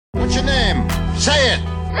What's your name? Say it!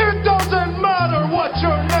 It doesn't matter what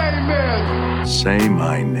your name is! Say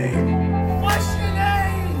my name. What's your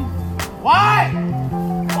name? What?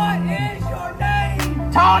 What is your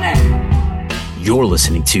name? Tony! You're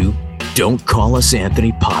listening to Don't Call Us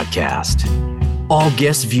Anthony podcast. All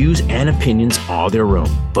guest views and opinions are their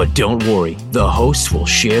own, but don't worry, the hosts will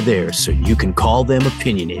share theirs so you can call them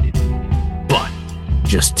opinionated. But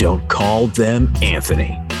just don't call them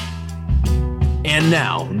Anthony. And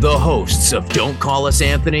now, the hosts of Don't Call Us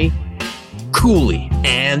Anthony, Cooley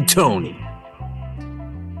and Tony.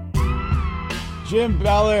 Jim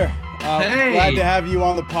Beller, Hey. glad to have you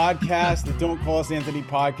on the podcast, the Don't Call Us Anthony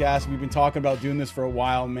podcast. We've been talking about doing this for a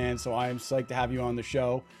while, man, so I am psyched to have you on the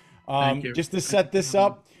show. Thank you. Just to set this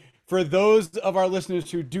up, for those of our listeners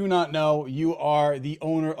who do not know, you are the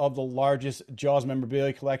owner of the largest Jaws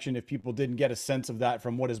memorabilia collection, if people didn't get a sense of that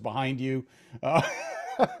from what is behind you.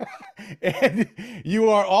 And you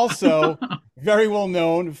are also very well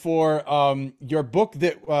known for your book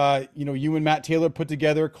that you and Matt Taylor put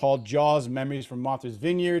together called Jaws: Memories from Martha's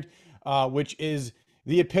Vineyard, which is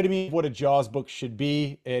the epitome of what a Jaws book should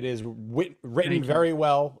be. It is written very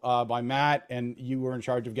well by Matt, and you were in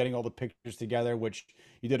charge of getting all the pictures together, which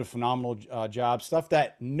you did a phenomenal job. Stuff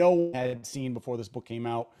that no one had seen before this book came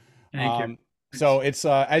out. Thank you. So it's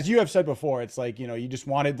as you have said before, it's like, you just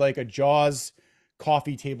wanted like a Jaws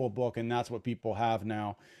coffee table book, and that's what people have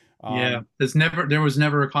now. Yeah, there was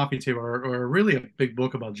never a coffee table or really a big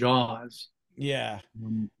book about Jaws. Yeah.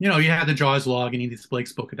 You had the Jaws log and Edith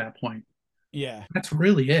Blake's book at that point. Yeah. That's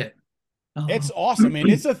really it. It's awesome, and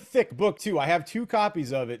it's a thick book too. I have 2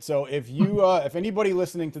 copies of it. So if you, if anybody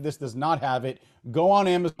listening to this does not have it, go on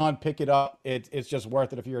Amazon, pick it up. It's just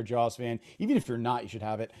worth it if you're a Jaws fan. Even if you're not, you should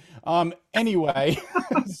have it. Anyway,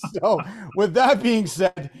 so with that being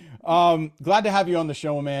said, glad to have you on the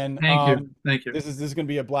show, man. Thank you. This is going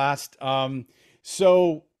to be a blast. I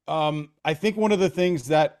think one of the things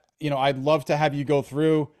that I'd love to have you go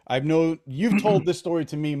through. I know you've told this story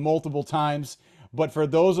to me multiple times. But for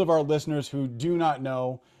those of our listeners who do not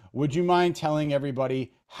know, would you mind telling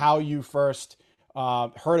everybody how you first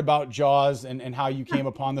heard about Jaws and how you came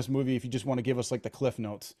upon this movie, if you just want to give us like the Cliff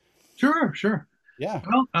Notes? Sure. Yeah.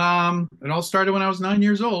 Well, it all started when I was 9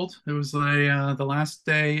 years old. It was the last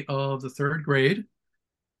day of the 3rd grade,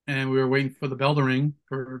 and we were waiting for the bell to ring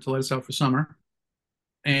to let us out for summer.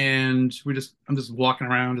 And I'm just walking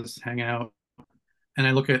around, just hanging out, and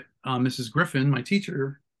I look at Mrs. Griffin, my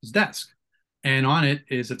teacher's desk. And on it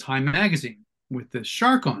is a Time magazine with this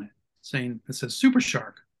shark on it, it says Super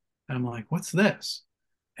Shark. And I'm like, what's this?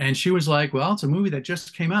 And she was like, well, it's a movie that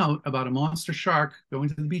just came out about a monster shark going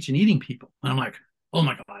to the beach and eating people. And I'm like, oh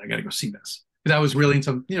my God, I got to go see this. Because I was really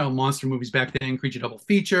into, monster movies back then, Creature Double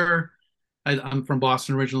Feature. I'm from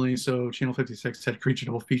Boston originally, so Channel 56 had Creature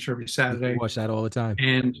Double Feature every Saturday. I watch that all the time.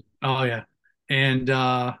 And, oh yeah. And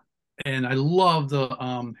I love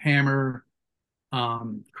the Hammer,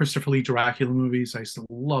 Christopher Lee Dracula movies. I used to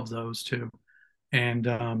love those too. And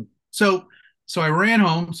so I ran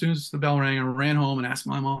home as soon as the bell rang. I ran home and asked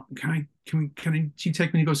my mom, can she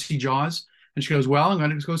take me to go see Jaws? And she goes, well, I'm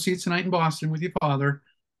going to go see it tonight in Boston with your father,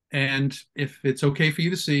 and if it's okay for you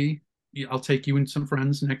to see, I'll take you and some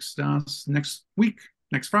friends next week,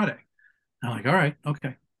 next Friday. And I'm like, all right,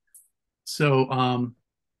 okay. So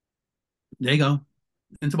they go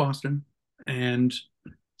into Boston, and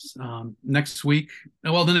the next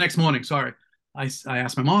morning, sorry, I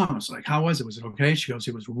asked my mom, I was like, how was it? Was it okay? She goes,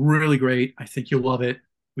 it was really great. I think you'll love it.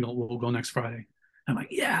 We'll go next Friday. I'm like,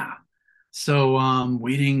 yeah. So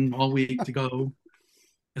waiting all week to go.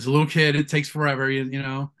 As a little kid, it takes forever,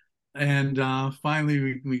 and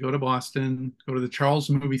finally we go to Boston, go to the Charles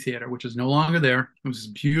Movie Theater, which is no longer there. It was this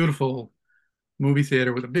beautiful movie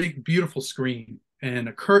theater with a big, beautiful screen and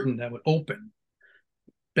a curtain that would open.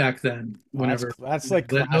 Back then, whenever that's like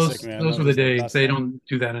classic, man. Those were the days. They don't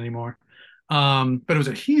do that anymore. But it was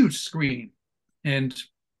a huge screen, and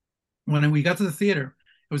when we got to the theater,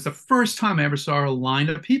 it was the first time I ever saw a line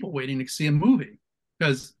of people waiting to see a movie,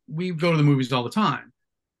 because we go to the movies all the time,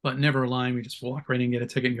 but never a line. We just walk right in, get a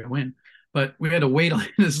ticket, and go in. But we had to wait in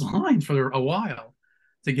this line for a while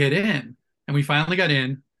to get in, and we finally got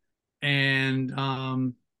in, and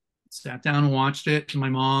sat down and watched it. And my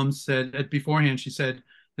mom said beforehand, she said,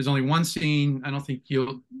 there's only one scene I don't think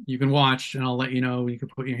you can watch, and I'll let you know. You can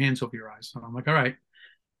put your hands over your eyes. So I'm like, all right.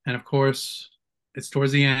 And of course, it's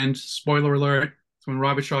towards the end. Spoiler alert. It's when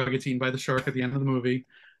Robert Shaw gets eaten by the shark at the end of the movie.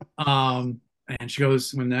 And she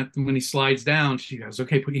goes, when he slides down, she goes,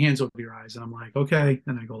 okay, put your hands over your eyes. And I'm like, okay.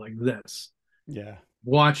 And I go like this. Yeah.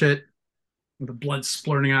 Watch it. with the blood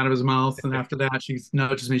splurting out of his mouth. And after that, she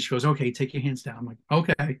nudges me. She goes, "Okay, take your hands down." I'm like,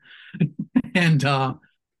 "Okay,"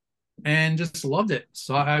 and just loved it.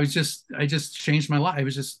 So I just changed my life.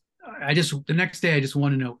 The next day I just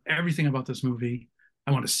want to know everything about this movie.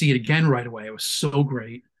 I want to see it again right away. It was so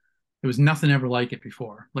great. There was nothing ever like it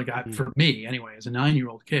before. For me anyway, as a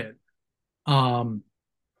 9-year-old kid.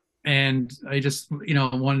 And I just, want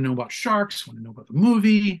to know about sharks, want to know about the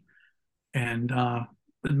movie. And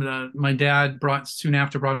my dad soon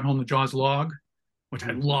after brought home the Jaws log, which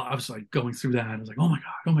I love. I was like going through that. I was like, oh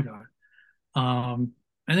my God.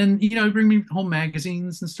 And then, bring me home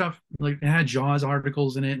magazines and stuff. Like it had Jaws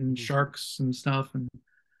articles in it and sharks and stuff. And,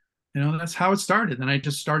 that's how it started. Then I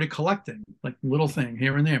just started collecting like little thing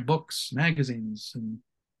here and there, books, magazines. And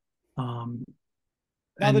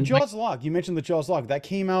now the Jaws log, you mentioned the Jaws log that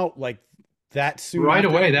came out like that soon. Right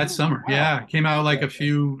away that summer. Wow. Yeah. It came out like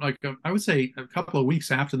I would say a couple of weeks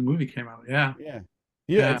after the movie came out. Yeah.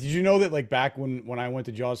 Yeah. Did you know that like back when I went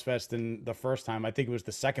to Jaws Fest and the first time, I think it was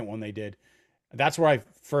the second one they did, that's where I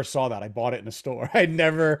first saw that. I bought it in a store. I'd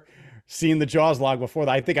never seen the Jaws log before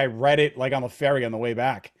that. I think I read it like on the ferry on the way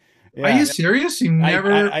back. Yeah. Are you serious? You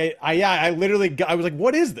never? I literally, I was like,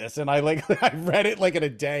 what is this? And I read it like in a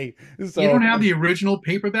day. So you don't have the original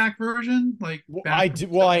paperback version? I do.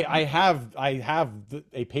 Well, I have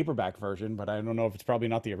a paperback version, but I don't know if it's probably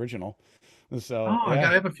not the original. So I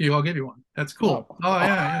have a few. I'll give you one. That's cool. Oh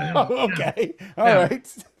yeah. Okay. All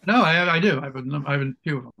right. No, I do. I have a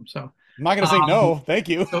few of them. So I'm not gonna say no. Thank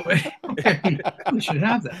you. You should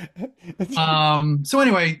have that. So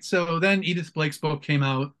anyway, so then Edith Blake's book came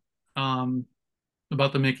out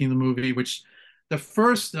about the making of the movie, which the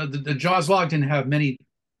first the Jaws log didn't have many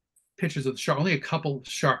pictures of the shark, only a couple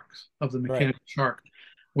sharks of the mechanical shark,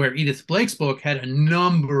 where Edith Blake's book had a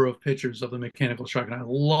number of pictures of the mechanical shark. And I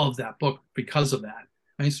love that book because of that.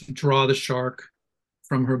 I used to draw the shark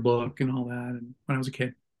from her book and all that, and when I was a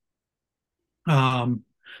kid.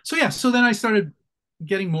 So then I started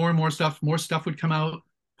getting more and more stuff. More stuff would come out,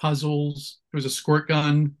 puzzles. There was a squirt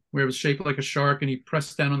gun where it was shaped like a shark, and you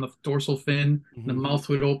pressed down on the dorsal fin, and the mouth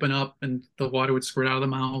would open up, and the water would squirt out of the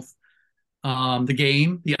mouth.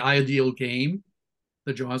 The Ideal game,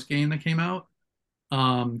 the Jaws game that came out,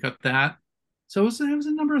 got that. So it was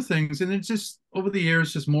a number of things, and it just over the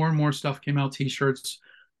years, just more and more stuff came out. T-shirts,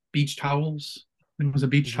 beach towels. There was a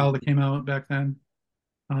beach towel that came out back then.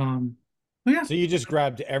 Yeah. So you just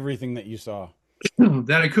grabbed everything that you saw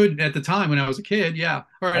that I could at the time when I was a kid. Yeah.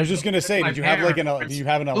 I was just gonna say, did you have an allowance? Can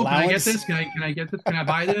I get this? Can I get this? Can I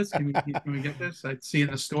buy this? Can we get this? I'd see it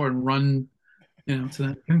in the store and run, to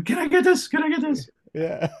that. Can I get this? Can I get this?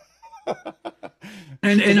 Yeah.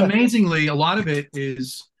 and amazingly, a lot of it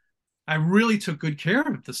is I really took good care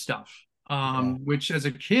of the stuff, which as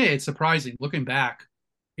a kid, surprising looking back,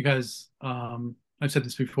 because I've said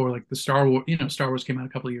this before, like the Star Wars came out a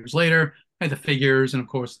couple of years later. I had the figures and of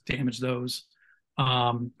course damaged those.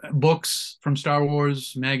 Books from Star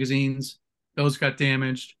Wars, magazines, those got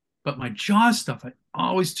damaged. But my Jaws stuff, I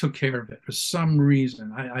always took care of it for some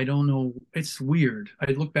reason. I don't know. It's weird. I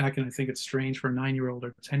look back and I think it's strange for a 9-year-old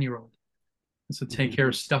or 10-year-old to take care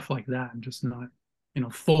of stuff like that and just not,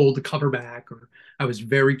 fold the cover back. Or I was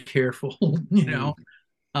very careful,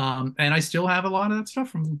 And I still have a lot of that stuff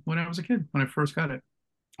from when I was a kid, when I first got it.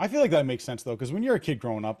 I feel like that makes sense though, because when you're a kid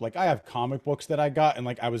growing up, like I have comic books that I got, and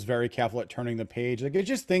like I was very careful at turning the page. Like it's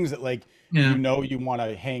just things that you want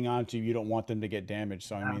to hang on to. You don't want them to get damaged.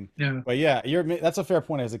 So I mean, but yeah, that's a fair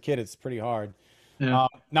point. As a kid, it's pretty hard. Yeah.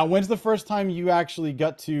 Now, when's the first time you actually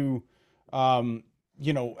got to, hold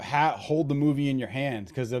the movie in your hands?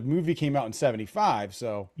 Because the movie came out in '75.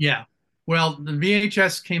 So yeah. Well, the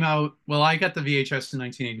VHS came out. Well, I got the VHS in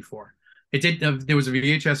 1984. It did. There was a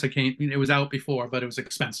VHS that came. It was out before, but it was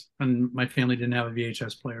expensive, and my family didn't have a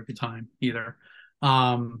VHS player at the time either.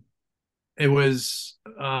 It was,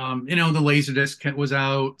 the Laserdisc was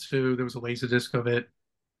out too. There was a Laserdisc of it,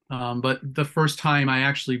 but the first time I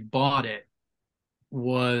actually bought it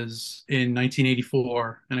was in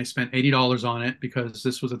 1984, and I spent $80 on it because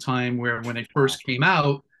this was a time where when it first came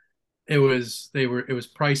out, it was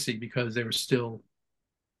pricey because they were still,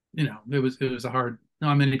 it was a hard.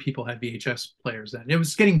 Not many people had VHS players then. It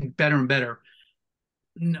was getting better and better.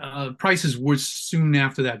 Prices were soon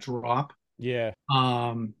after that drop. Yeah.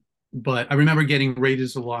 But I remember getting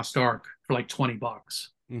Raiders of the Lost Ark for like $20.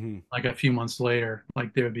 Like a few months later,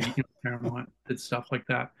 like there would be Paramount and stuff like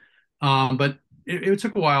that. But it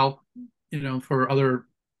took a while, for other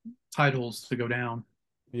titles to go down.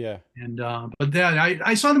 Yeah. And but then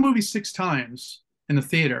I saw the movie 6 times in the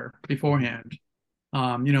theater beforehand.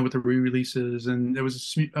 With the re-releases, and there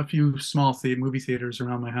was a few small movie theaters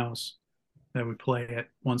around my house. that would play it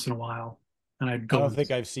once in a while, and I'd I go. don't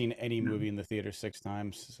think I've seen any movie in the theater 6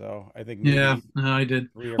 times, so I think Yeah, maybe no, I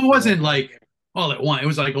did. 3 or It 4. wasn't like all at once. It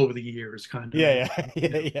was like over the years, kind of. Yeah,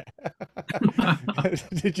 yeah.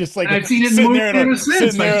 Just like I've seen it in the sitting movie there in theater a, since.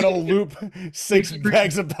 sitting there in a Like, loop, 6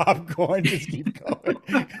 bags of popcorn, just keep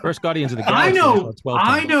going. First Guardians of the I Galaxy. know, 12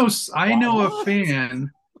 I times. know, I know a What?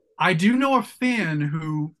 fan. I do know a fan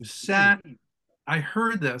who sat. I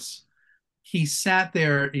heard this. He sat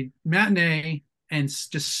there, a matinee, and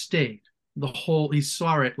just stayed the whole. He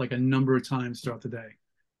saw it like a number of times throughout the day.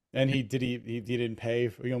 And he didn't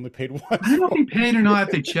pay. He only paid once. I don't know if he paid or not.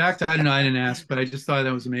 If they checked, I don't know. I didn't ask, but I just thought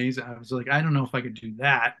that was amazing. I was like, I don't know if I could do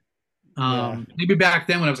that. Yeah. Maybe back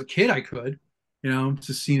then when I was a kid, I could,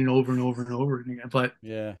 just seen it over and over and over again. But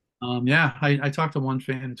Yeah. yeah, I talked to one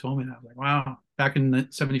fan who told me that. I was like, wow, back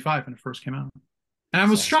in '75 when it first came out. And I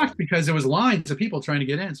was shocked because there was lines of people trying to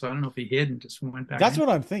get in. So I don't know if he hid and just went back. That's in. what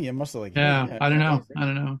I'm thinking. It must have like. Yeah, I don't know. I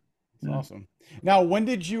don't know. That's awesome. Now, when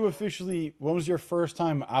was your first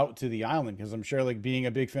time out to the island? Because I'm sure, like, being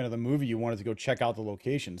a big fan of the movie, you wanted to go check out the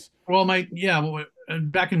locations. Well,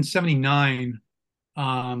 back in '79,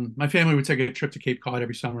 my family would take a trip to Cape Cod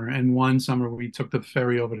every summer, and one summer we took the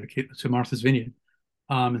ferry over to Martha's Vineyard,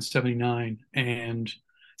 in '79, and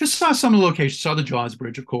just saw some of the locations. Saw the Jaws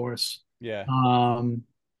Bridge, of course. Yeah.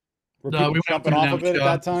 We Were people jumping off of it at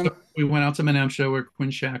that time? We went out to Menemsha where Quinn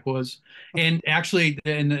Shack was, and actually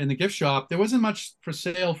in the gift shop there wasn't much for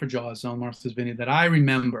sale for Jaws on Martha's Vineyard that I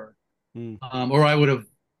remember, or I would have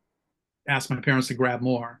asked my parents to grab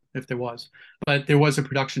more if there was. But there was a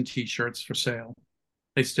production T-shirts for sale.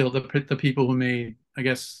 They still the people who made, I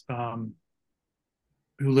guess, who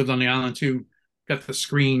lived on the island too, got the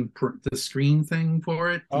screen thing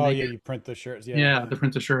for it. Oh yeah, you print the shirts. Yeah, the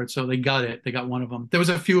print the shirts. So they got it. They got one of them. There was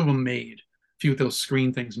a few of them made. A few of those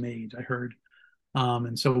screen things made, I heard.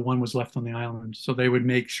 And so one was left on the island. So they would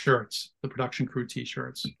make shirts, the production crew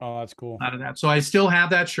T-shirts. Oh, that's cool. Out of that. So I still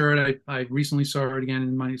have that shirt. I recently saw it again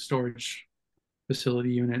in my storage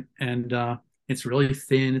facility unit. And it's really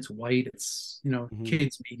thin. It's white. It's,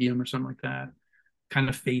 kids medium or something like that. Kind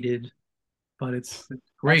of faded. But it's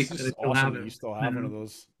great that I still awesome have that it. you still have one of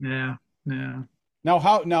those. Yeah.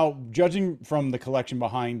 Now judging from the collection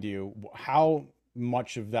behind you, how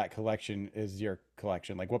much of that collection is your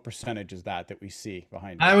collection? Like, what percentage is that we see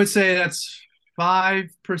behind you? I would say that's 5%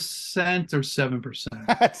 or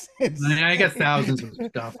 7%. I got thousands of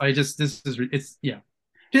stuff. It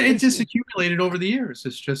just accumulated over the years.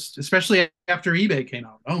 It's just, especially after eBay came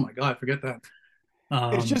out. Oh my God, forget that.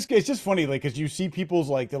 It's just funny, like, because you see people's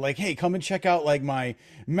like, they're like, hey, come and check out like my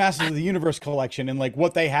Masters of the Universe collection, and like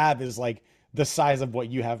what they have is like the size of what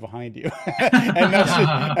you have behind you, and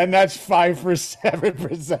that's 5 or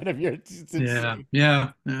 7% of your.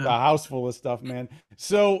 Yeah. A house full of stuff, man.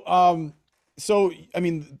 So I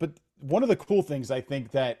mean, but one of the cool things I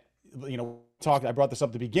think that I brought this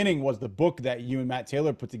up at the beginning was the book that you and Matt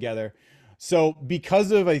Taylor put together. So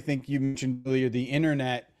because of, I think you mentioned earlier, the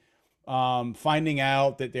internet. Finding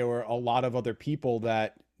out that there were a lot of other people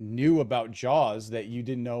that knew about Jaws that you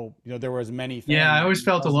didn't know, there were as many fans. Yeah, I always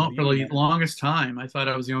felt alone for the longest time. I thought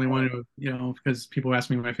I was the only one who, because people ask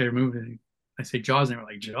me my favorite movie. I say Jaws, and they were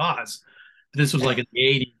like, Jaws. But this was like in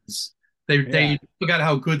the 80s. They forgot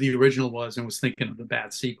how good the original was and was thinking of the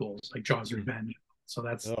bad sequels, like Jaws Revenge. So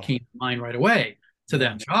that's came to mind right away to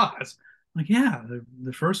them. Jaws. Like, yeah,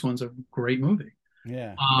 the first one's a great movie.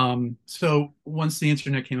 Yeah. So once the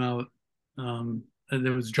internet came out,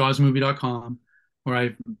 there was JawsMovie.com, where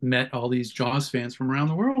I met all these Jaws fans from around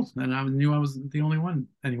the world, and I knew I was the only one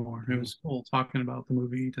anymore. It was cool talking about the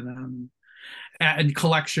movie to them, and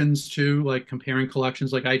collections too, like comparing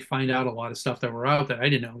collections. Like I'd find out a lot of stuff that were out that I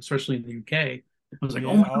didn't know, especially in the UK. I was like,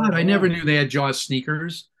 oh my God, I never knew they had Jaws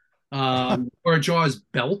sneakers, or a Jaws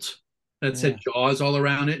belt that said Jaws all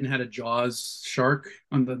around it and had a Jaws shark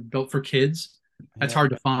on the belt for kids. That's hard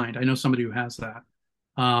to find. I know somebody who has that.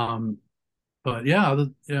 But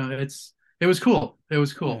it was cool. It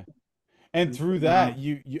was cool. Yeah. And through that, I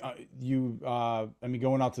mean,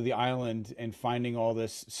 going out to the island and finding all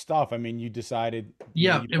this stuff, I mean, you decided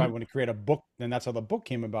you probably want to create a book, and that's how the book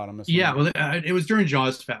came about. Well, it was during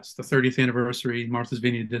Jaws Fest, the 30th anniversary. Martha's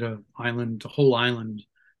Vineyard did a whole island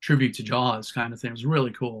tribute to Jaws kind of thing. It was a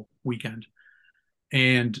really cool weekend.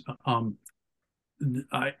 And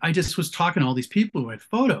I just was talking to all these people who had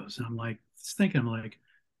photos, and I'm like,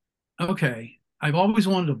 okay, I've always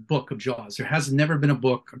wanted a book of Jaws. There has never been a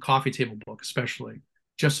book, a coffee table book, especially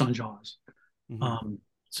just on Jaws. Mm-hmm.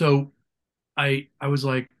 So I was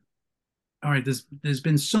like, all right, there's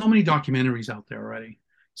been so many documentaries out there already.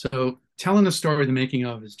 So telling the story, the making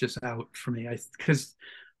of, is just out for me. Because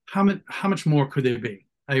how much more could there be?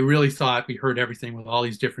 I really thought we heard everything with all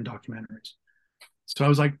these different documentaries. So I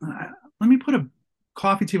was like, let me put a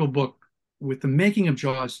coffee table book with the making of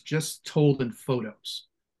Jaws just told in photos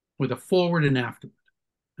with a forward and afterward.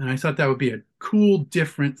 And I thought that would be a cool,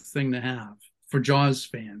 different thing to have for Jaws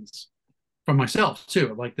fans, for myself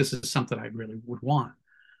too. Like, this is something I really would want.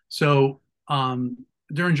 So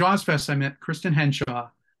during Jaws Fest, I met Kristen Henshaw,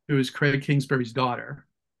 who is Craig Kingsbury's daughter,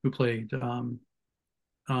 who played Ben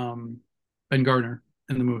Gardner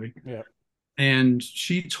in the movie. Yeah. And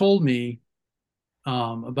she told me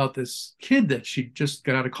about this kid that she just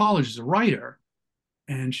got out of college as a writer.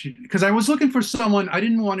 And because I was looking for someone, I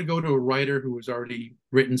didn't want to go to a writer who was already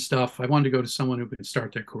written stuff. I wanted to go to someone who could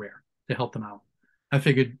start their career to help them out. I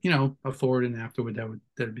figured, a forward and afterward,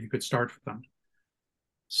 that'd be a good start for them.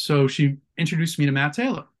 So she introduced me to Matt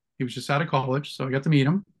Taylor. He was just out of college, so I got to meet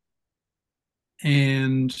him.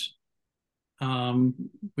 And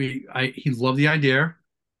he loved the idea.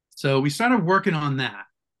 So we started working on that.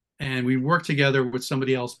 And we worked together with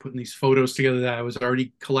somebody else, putting these photos together that I was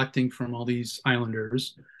already collecting from all these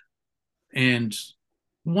Islanders. And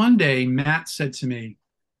one day, Matt said to me,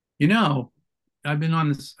 I've been on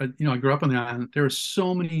this, I grew up on the island. There are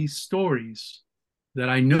so many stories that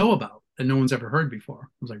I know about that no one's ever heard before.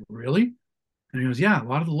 I was like, really? And he goes, yeah, a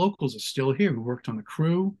lot of the locals are still here who worked on the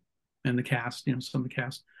crew and the cast, some of the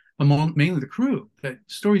cast, mainly the crew, that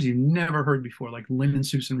stories you never heard before, like Lynn and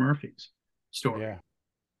Susan Murphy's story. Yeah.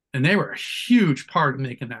 And they were a huge part of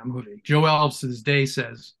making that movie. Joe Alves to this day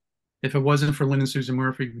says, if it wasn't for Lynn and Susan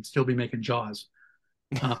Murphy, we'd still be making Jaws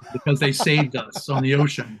because they saved us on the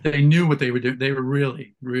ocean. They knew what they were doing. They were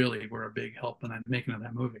really, really were a big help in making of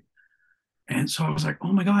that movie. And so I was like,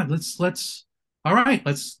 oh my God, let's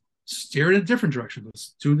steer it in a different direction.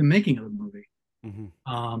 Let's do the making of the movie.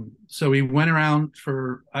 Mm-hmm. So we went around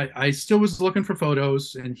I still was looking for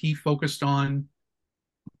photos, and he focused on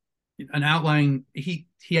an outline. He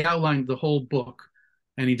outlined the whole book,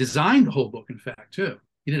 and he designed the whole book, in fact, too.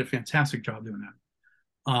 He did a fantastic job doing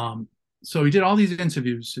that. So he did all these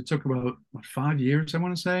interviews. It took about 5 years, I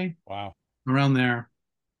want to say. Wow. Around there.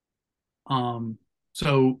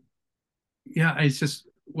 So yeah, it's just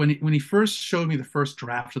when he first showed me the first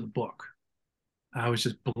draft of the book, I was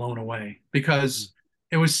just blown away because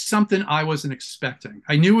it was something I wasn't expecting.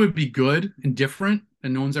 I knew it would be good and different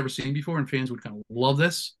and no one's ever seen before, and fans would kind of love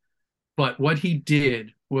this. But what he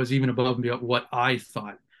did was even above and beyond what I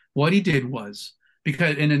thought. What he did was,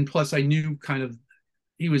 and then plus I knew kind of,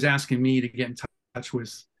 he was asking me to get in touch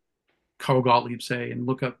with Carl Gottlieb, say, and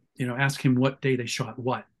look up, ask him what day they shot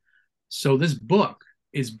what. So this book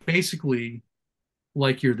is basically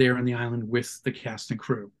like you're there on the island with the cast and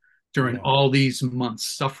crew during all these months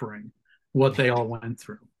suffering what they all went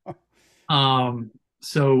through.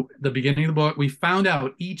 So the beginning of the book, we found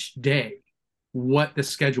out each day what the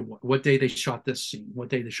schedule was, what day they shot this scene, what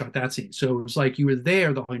day they shot that scene. So it was like you were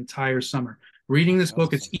there the entire summer reading this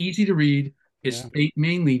book. It's easy to read. It's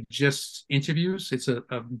mainly just interviews. It's a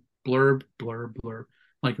blurb,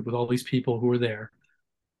 like with all these people who are there.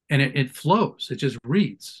 And it flows. It just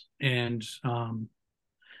reads. And I'm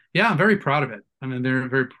very proud of it. I mean, they're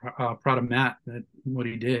very proud of Matt, what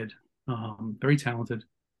he did. Very talented.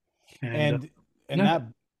 And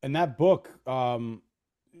that book,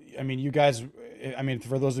 I mean, you guys,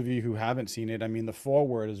 for those of you who haven't seen it, the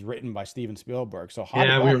foreword is written by Steven Spielberg. So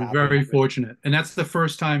we were very fortunate. And that's the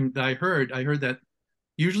first time that I heard that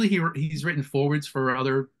usually he's written forewords for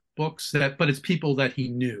other books but it's people that he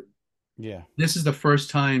knew. Yeah. This is the first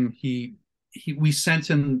time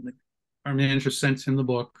our manager sent him the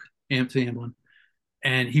book, Anthony Amblin,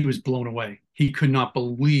 and he was blown away. He could not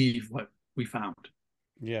believe what we found.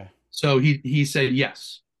 Yeah. So he said,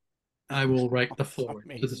 yes, I will write the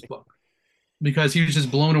foreword to this book, because he was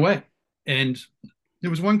just blown away. And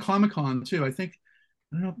there was one Comic-Con too. I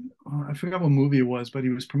forgot what movie it was, but he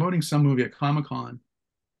was promoting some movie at Comic-Con,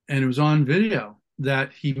 and it was on video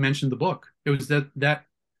that he mentioned the book. It was that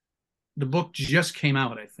the book just came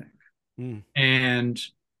out, I think. And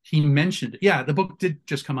he mentioned it. Yeah, the book did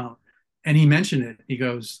just come out. And he mentioned it. He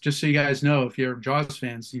goes, just so you guys know, if you're Jaws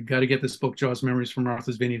fans, you've got to get this book, Jaws Memories from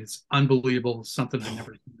Martha's Vineyard. It's unbelievable. It's something I've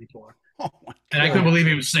never seen before. And I couldn't believe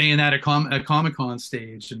he was saying that at Comic-Con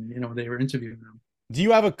stage, and they were interviewing him. Do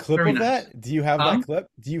you have a clip of that? Do you have that clip?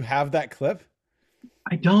 Do you have that clip?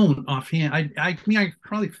 I don't offhand. I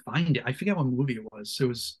probably find it. I forget what movie it was. It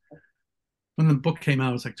was when the book came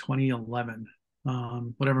out. It was like 2011,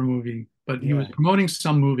 whatever movie. But he was promoting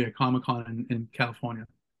some movie at Comic-Con in California.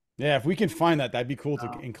 Yeah, if we can find that, that'd be cool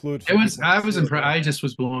to include. It was. I was impressed. I just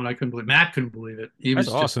was blown. I couldn't believe. Matt couldn't believe it. He was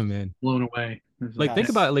That's awesome, man. blown away. Like, think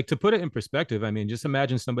about it, like, to put it in perspective. I mean, just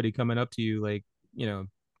imagine somebody coming up to you, like, you know,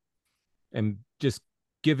 and just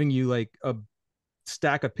giving you like a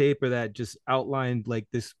stack of paper that just outlined like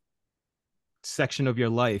this section of your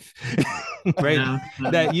life, right?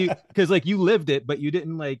 That you, because like you lived it, but you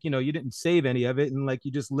didn't, like, you know, you didn't save any of it, and like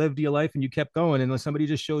you just lived your life and you kept going, and then somebody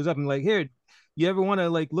just shows up and like, here, you ever want to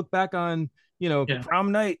like look back on, you know,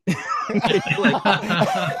 prom night? Like,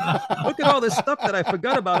 look at all this stuff that I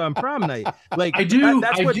forgot about on prom night. Like, I do.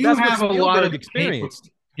 That's I what have a lot of experienced.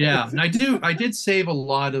 Yeah, and I did save a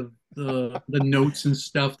lot of the notes and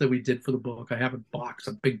stuff that we did for the book. I have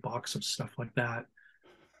a big box of stuff like that.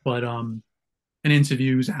 But and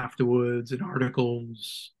interviews afterwards and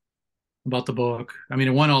articles about the book. I mean,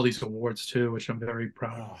 it won all these awards too, which I'm very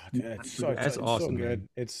proud of. Dude, it's awesome. So good.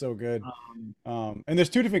 It's so good. And there's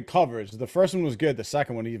two different covers. The first one was good. The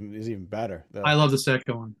second one is even better. I love the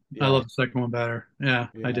second one. Yeah. I love the second one better. Yeah.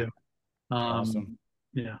 I do. Awesome.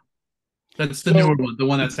 Yeah. That's the newer one, the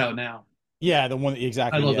one that's out now. Yeah, the one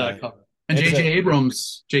exactly. I love that cover. And J.J.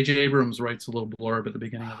 Abrams writes a little blurb at the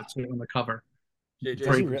beginning of it too on the cover. I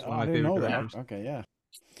didn't know that. Okay, yeah.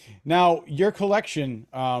 Now, your collection,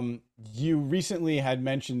 you recently had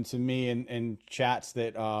mentioned to me in chats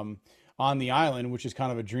that on the island, which is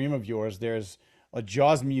kind of a dream of yours, there's a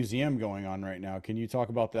Jaws museum going on right now. Can you talk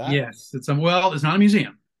about that? Yes, it's not a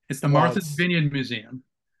museum. It's the Martha's Vineyard Museum.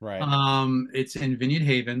 Right. It's in Vineyard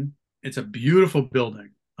Haven. It's a beautiful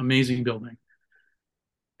building, amazing building.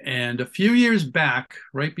 And a few years back,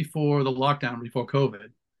 right before the lockdown, before COVID,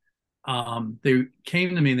 they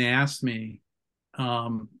came to me and they asked me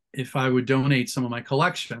if I would donate some of my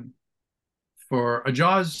collection for a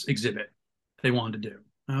Jaws exhibit they wanted to do.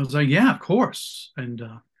 And I was like, yeah, of course. And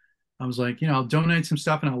I was like, I'll donate some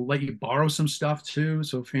stuff and I'll let you borrow some stuff too,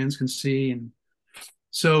 so fans can see. And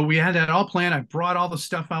so we had that all planned. I brought all the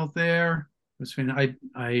stuff out there. It was fantastic.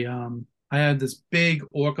 I had this big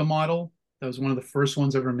orca model. That was one of the first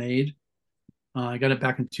ones ever made. I got it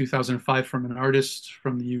back in 2005 from an artist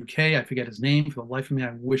from the UK. I forget his name. For the life of me,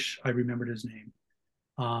 I wish I remembered his name.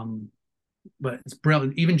 But it's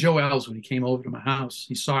brilliant. Even Joe Ells, when he came over to my house,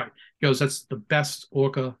 he saw it. He goes, "That's the best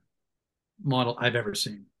orca model I've ever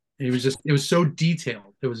seen." It was so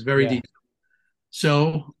detailed. It was very detailed.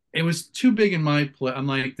 So it was too big in my play. I'm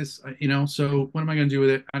like, so what am I going to do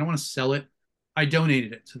with it? I don't want to sell it. I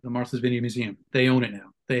donated it to the Martha's Vineyard Museum. They own it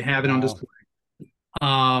now. They have it on display.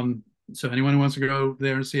 So anyone who wants to go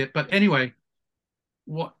there and see it. But anyway,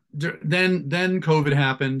 then COVID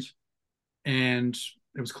happened, and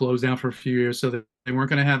it was closed down for a few years, so they weren't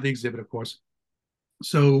going to have the exhibit, of course.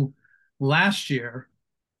 So last year,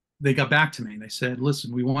 they got back to me and they said,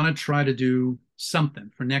 "Listen, we want to try to do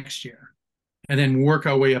something for next year, and then work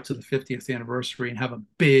our way up to the 50th anniversary and have a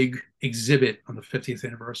big exhibit on the 50th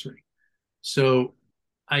anniversary." So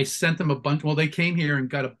I sent them a bunch. Well, they came here and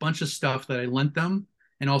got a bunch of stuff that I lent them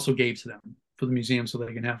and also gave to them for the museum so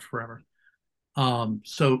they can have it forever.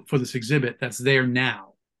 So for this exhibit that's there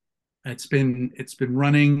now, it's been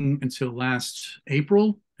running until last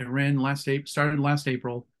April. It started last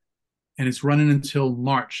April, and it's running until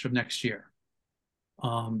March of next year.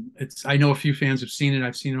 I know a few fans have seen it.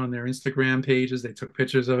 I've seen it on their Instagram pages. They took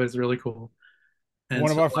pictures of it. It's really cool. And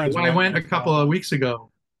one of our friends. When I went a couple of weeks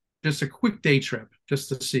ago, just a quick day trip just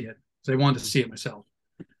to see it. So I wanted to see it myself.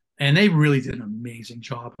 And they really did an amazing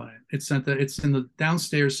job on it. It's in the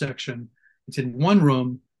downstairs section. It's in one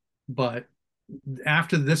room, but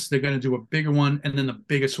after this, they're going to do a bigger one, and then the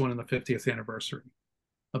biggest one on the 50th anniversary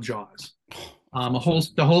of Jaws.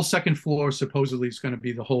 The whole second floor supposedly is going to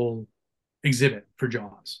be the whole exhibit for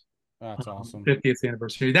Jaws. That's awesome. 50th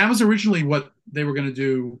anniversary. That was originally what they were going to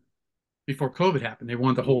do before COVID happened. They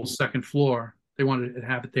wanted the whole second floor. They wanted to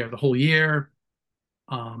have it there the whole year.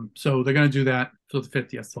 So they're going to do that for the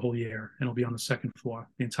 50th, the whole year, and it'll be on the second floor.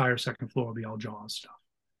 The entire second floor will be all Jaws stuff.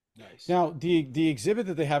 Nice. Now, the exhibit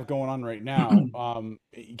that they have going on right now,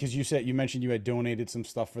 because you mentioned you had donated some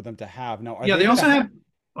stuff for them to have. Now, they also have.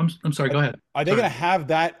 I'm sorry. Go ahead. Are they going to have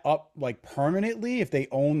that up like permanently if they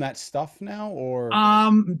own that stuff now, or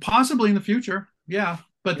possibly in the future? Yeah,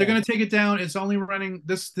 but they're going to take it down. It's only running.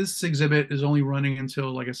 This exhibit is only running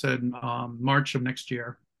until, like I said, March of next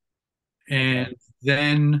year, and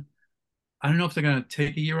then I don't know if they're going to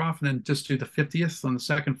take a year off and then just do the 50th on the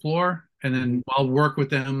second floor, and then I'll work with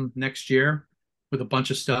them next year with a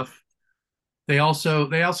bunch of stuff. They also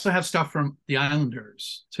have stuff from the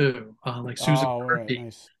Islanders too, like Susan Murphy. Right,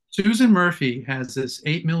 nice. Susan Murphy has this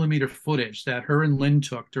 8mm footage that her and Lynn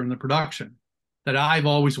took during the production that I've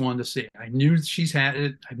always wanted to see. I knew she's had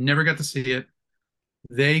it. I've never got to see it.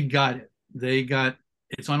 They got it.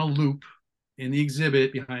 It's on a loop in the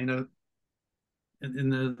exhibit behind in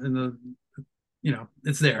the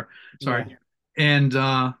it's there. Sorry. Yeah. And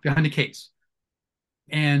behind the case.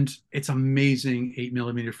 And it's amazing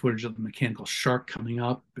 8mm footage of the mechanical shark coming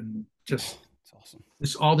up, and just It's awesome.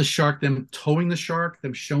 it's all the shark, them towing the shark,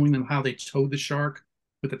 them showing them how they towed the shark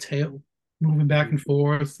with the tail moving back and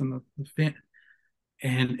forth, and the fin.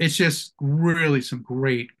 And it's just really some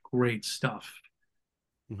great stuff.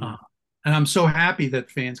 Mhm. And I'm so happy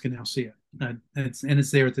that fans can now see it.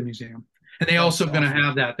 It's there at the museum, and they also going to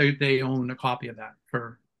have that. They own a copy of that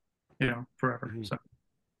for forever. Mhm. So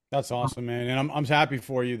That's awesome, man. And I'm happy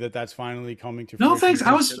for you that that's finally coming to no, fruition.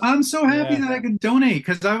 thanks. I'm so happy Yeah. that I could donate,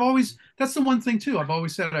 because that's the one thing too. I've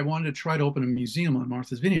always said I wanted to try to open a museum on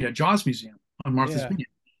Martha's Vineyard, a Jaws museum on Martha's Yeah. Vineyard.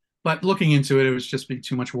 But looking into it, it was just be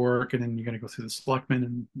too much work, and then you're going to go through the selectmen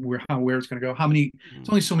and where it's going to go. It's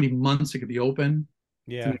only so many months it could be open.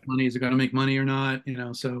 Yeah. To make money, is it going to make money or not?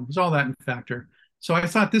 So it's all that in factor. So I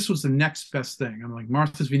thought this was the next best thing. I'm like,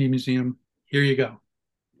 Martha's Vineyard Museum, here you go.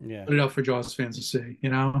 Yeah. Put it out for Jaws fans to see.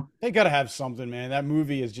 They got to have something, man. That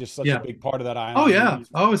movie is just such Yeah. a big part of that island. Oh yeah.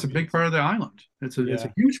 Oh, it's a big part of the island. It's a Yeah.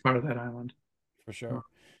 huge part of that island. For sure.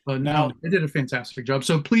 But Now- no, they did a fantastic job.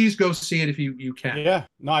 So please go see it if you can. Yeah.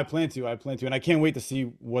 No, I plan to. And I can't wait to see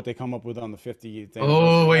what they come up with on the 50th.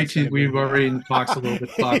 Oh, wait, That's gonna we've be- already talked a little bit.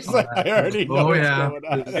 He's like, I already know Oh what's yeah, going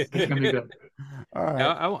on. it's gonna be good. All right.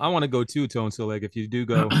 Yeah, I want to go too, Tone. So like, if you do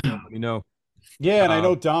go, let me know. Yeah, and I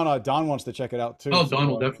know Don wants to check it out too. Oh, so, Don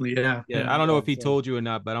will definitely, yeah. Yeah, I don't know if he so- told you or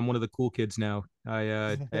not, but I'm one of the cool kids now.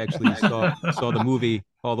 I actually saw the movie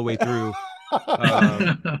all the way through.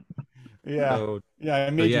 Yeah. So, Yeah, I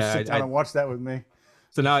made you yeah, sit down and watch that with me.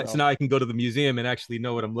 so now I can go to the museum and actually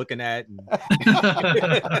know what I'm looking at. And,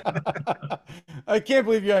 I can't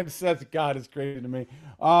believe you hadn't said God is crazy to me.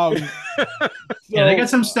 Yeah, they got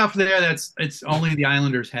some stuff there it's only the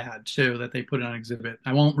Islanders had too, that they put on exhibit.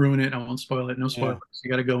 I won't ruin it. I won't spoil it. No spoilers. You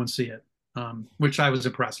got to go and see it. Which I was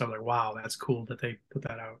impressed. I was like, wow, that's cool that they put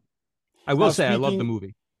that out. I will Now, say I love the speaking-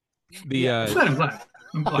 movie. The I'm glad.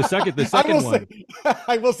 the second I will one. say,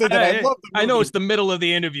 I will say that I love the I know movie. it's the middle of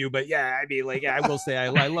the interview, but yeah, I mean, like, I will say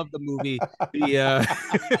I love the movie.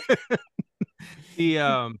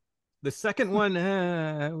 The second one,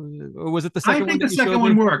 or was it the second I one? think that the you second showed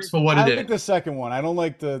one me? works for what I it think is. the second one. I don't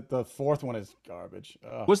like the fourth one is garbage.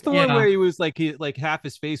 Ugh. What's the Yeah. one where he was like half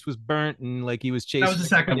his face was burnt and like he was chasing? That was the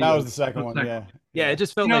second That one. was the second one. Yeah. Yeah, it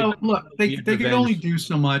just felt You know, like look, they weird could revenge. only do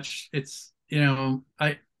so much. It's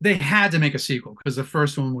they had to make a sequel because the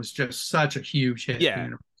first one was just such a huge hit. Yeah.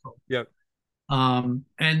 Yep. And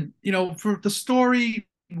for the story,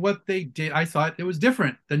 what they did, I thought it was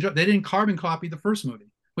different than they didn't carbon copy the first movie,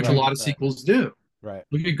 which a Right, lot of right. sequels do. Right.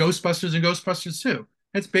 Look at Ghostbusters and Ghostbusters 2.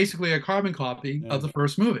 It's basically a carbon copy Yeah. of the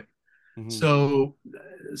first movie. Mhm.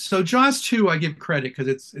 So Jaws 2, I give credit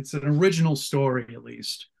because it's an original story at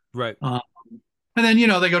least. right. And then they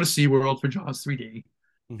go to SeaWorld for Jaws 3D.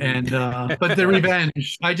 Mhm. And but the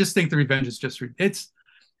revenge, I just think the revenge is just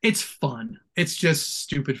it's fun. It's just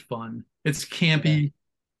stupid fun. It's campy.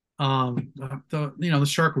 The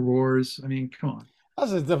shark roars. I mean, come on.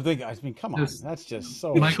 That's the thing. I mean, come on. Just- That's just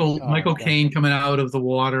so Michael God. Caine coming out of the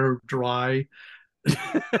water dry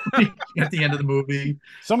at the end of the movie.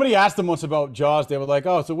 Somebody asked him once about Jaws. They were like,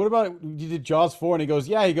 "Oh, so what about you did Jaws 4?" And he goes,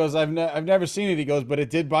 "Yeah." He goes, "I've never seen it." He goes, "But it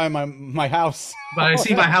did buy my house." But I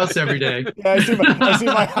see my house every day. Yeah, I see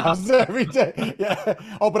my house every day. Yeah.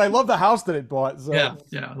 Oh, but I love the house that it bought. So. Yeah.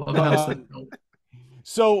 I love the house.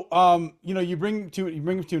 So, you bring to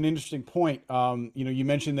an interesting point. You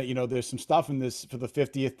mentioned that there's some stuff in this for the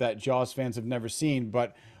 50th that Jaws fans have never seen,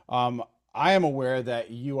 but I am aware that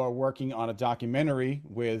you are working on a documentary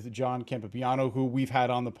with John Campopiano, who we've had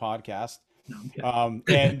on the podcast. No, I'm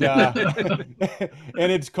kidding.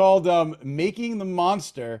 And it's called Making the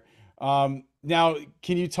Monster. Now,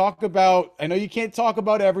 can you talk about? I know you can't talk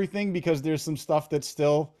about everything because there's some stuff that's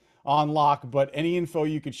still on lock, but any info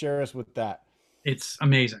you could share us with that. It's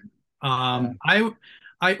amazing. When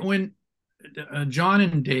John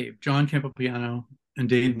Campopiano and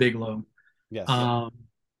Dave Bigelow, Yes.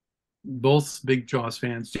 both big Jaws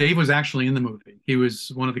fans. Dave was actually in the movie. He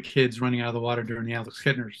was one of the kids running out of the water during the Alex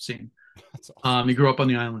Kittner scene. That's awesome. He grew up on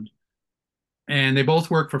the island, and they both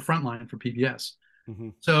work for Frontline for PBS.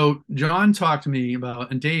 Mhm. So John talked to me about,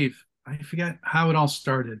 and Dave, I forget how it all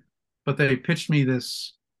started, but they pitched me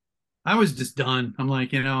this. I was just done. I'm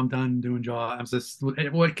like, I'm done doing Jaws.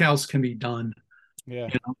 What else can be done? Yeah.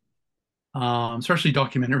 Especially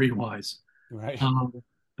documentary wise. Right.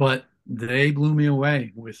 But they blew me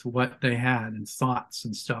away with what they had and thoughts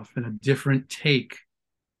and stuff and a different take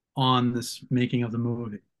on this making of the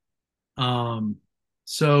movie.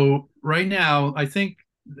 So right now, I think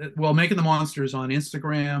that, well, Making the Monsters on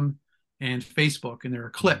Instagram and Facebook, and there are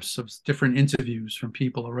clips of different interviews from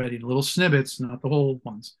people already, little snippets, not the whole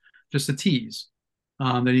ones, just a tease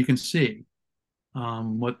that you can see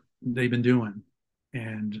what they've been doing.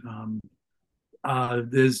 And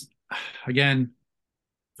there's, again,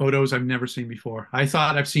 photos I've never seen before. I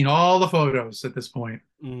thought I've seen all the photos at this point.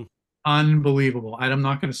 Unbelievable. I'm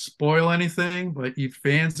not going to spoil anything, but you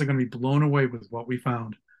fans are going to be blown away with what we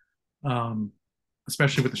found,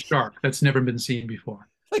 especially with the shark. That's never been seen before.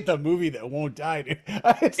 Like the movie that won't die, dude.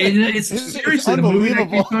 It's seriously the movie that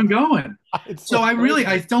keeps on going. So I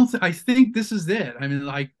think this is it. I mean,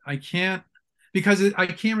 I can't, because I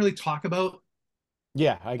can't really talk about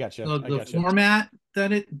I got you. The format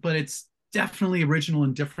but it's definitely original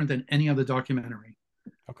and different than any other documentary.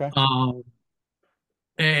 Okay.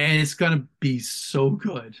 And it's gonna be so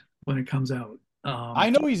good when it comes out. I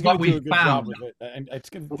know he's gonna do a good job with it, and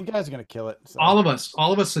you guys are gonna kill it. So. All of us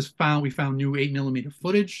we found new 8mm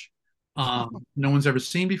footage, no one's ever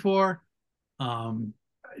seen before.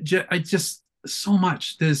 I just so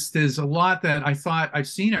much. There's a lot that I thought I've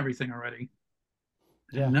seen everything already.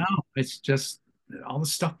 Yeah. No, it's just all the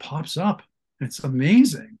stuff pops up. It's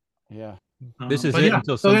amazing. Yeah. This is it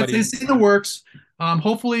until somebody. So it's in the works.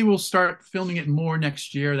 Hopefully, we'll start filming it more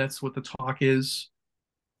next year. That's what the talk is.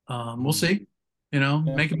 We'll see.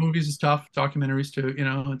 Making movies is tough. Documentaries too.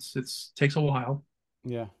 It's takes a while.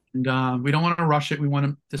 Yeah. And we don't want to rush it. We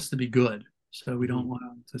want this to be good. So we don't want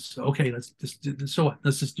to just let's just so what?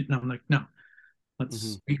 Let's just do. No, I'm like no.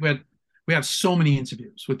 Let's. We have so many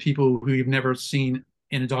interviews with people who you've never seen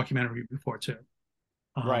in a documentary before too.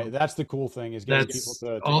 Right. That's the cool thing is getting people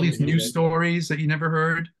to all these new stories that you never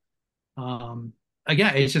heard.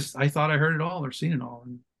 Again, it's just I thought I heard it all or seen it all,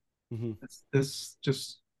 and this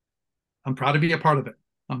just I'm proud to be a part of it.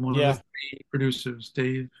 I'm one of the 3 producers,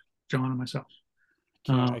 Dave, John, and myself.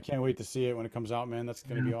 I can't wait to see it when it comes out, man. That's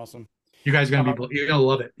going to be awesome. You guys are you're gonna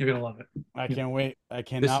love it. You're gonna love it. I can't wait. I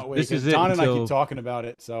cannot wait. This is it. Don and I keep talking about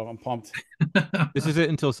it, so I'm pumped. This is it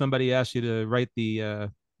until somebody asks you to write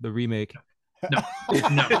the remake. No.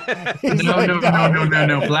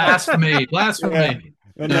 Blasphemy. Yeah.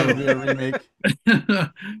 There'll never be a remake.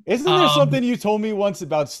 Isn't there something you told me once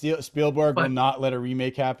about Spielberg will not let a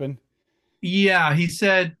remake happen? Yeah, he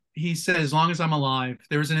said as long as I'm alive.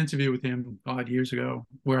 There was an interview with him years ago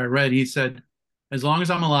where I read he said, as long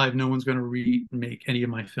as I'm alive, no one's going to remake any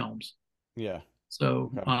of my films. Yeah.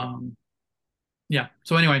 So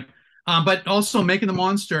So anyway, but also Making the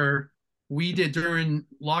Monster. We did during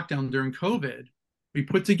lockdown, during COVID, we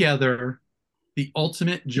put together the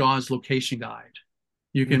ultimate Jaws location guide.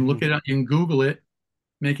 You can look it up, you can Google it,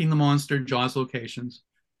 Making the Monster Jaws locations.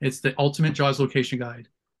 It's the ultimate Jaws location guide.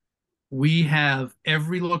 We have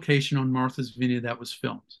every location on Martha's Vineyard that was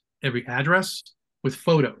filmed, every address with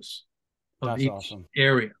photos of each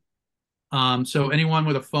area. So anyone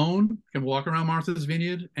with a phone can walk around Martha's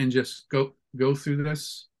Vineyard and just go through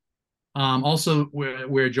this. Also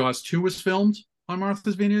where Jaws 2 was filmed on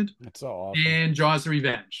Martha's Vineyard. That's so awesome. And Jaws: The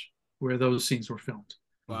Revenge, where those scenes were filmed.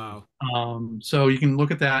 Wow. So you can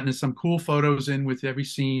look at that, and there's some cool photos in with every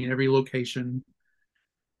scene, every location.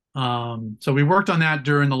 So we worked on that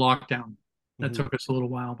during the lockdown. That took us a little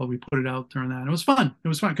while, but we put it out during that. And it was fun. It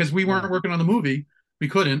was fun because we weren't working on the movie. We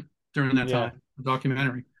couldn't during that time, the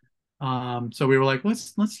documentary. So we were like,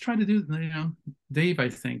 let's try to do, Dave, I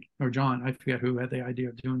think, or John, I forget who had the idea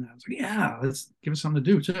of doing that. I was like, yeah, let's give us something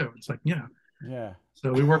to do too. It's like, yeah.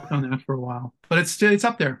 So we worked on that for a while, but it's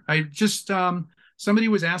up there. I just, somebody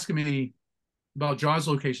was asking me about Jaws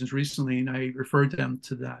locations recently, and I referred them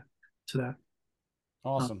to that.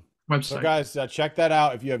 Awesome. Website. So guys, check that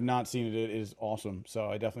out. If you have not seen it, it is awesome. So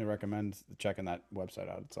I definitely recommend checking that website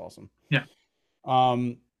out. It's awesome. Yeah.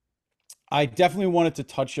 I definitely wanted to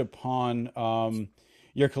touch upon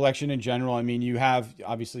your collection in general. I mean, you have,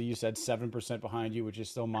 obviously you said 7% behind you, which is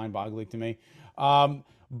still mind-boggling to me.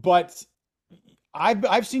 But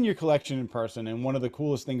I've seen your collection in person, and one of the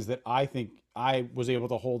coolest things that I think I was able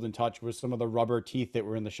to hold in touch was some of the rubber teeth that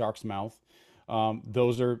were in the shark's mouth.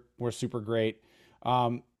 Those were super great.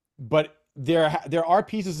 But there are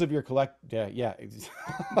pieces of your yeah,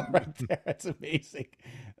 right there. That's amazing.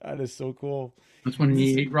 That is so cool. That's when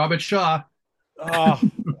he ate Robert Shaw.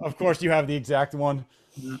 Of course you have the exact one.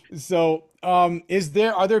 Yeah. So, are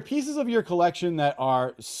there pieces of your collection that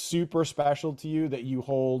are super special to you that you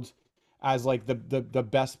hold as like the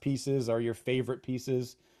best pieces or your favorite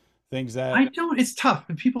pieces Things that I don't. It's tough.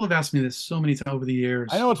 And people have asked me this so many times over the years.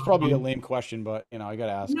 I know it's probably a lame question, but I got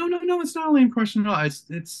to ask. No. It's not a lame question at all. It's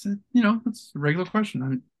it's a regular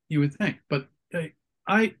question. You would think, but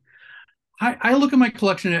I look at my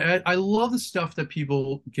collection. I love the stuff that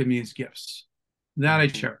people give me as gifts. That I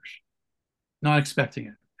cherish, not expecting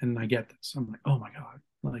it, and I get this. I'm like, oh my god,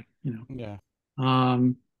 Yeah.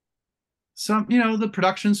 Some the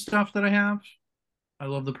production stuff that I have. I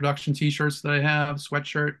love the production T-shirts that I have,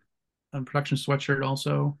 sweatshirt. Production sweatshirt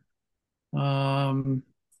also. I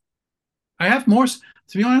have more,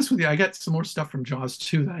 to be honest with you, I get some more stuff from Jaws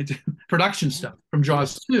 2 that I do, production stuff from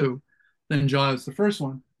Jaws 2 than Jaws the first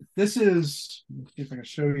one. This is, let's see if I can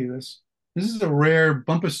show you this. This is a rare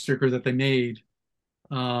bumper sticker that they made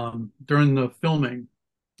during the filming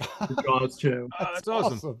of Jaws 2. Oh, that's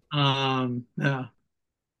awesome. Yeah.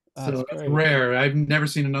 That's So it's great. rare. I've never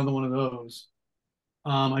seen another one of those.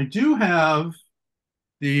 I do have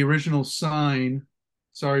the original sign,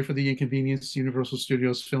 sorry for the inconvenience, Universal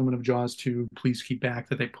Studios filming of Jaws 2, please keep back,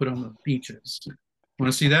 that they put on the beaches.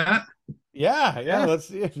 Want to see that? Yeah. Let's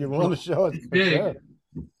see if you're willing to show it. It's big. Sure.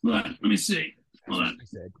 Let me see. Hold on. I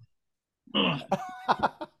said.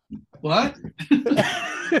 What?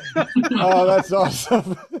 Oh, that's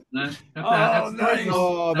awesome. Nice.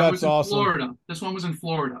 Oh, That that's was in awesome. Florida. This one was in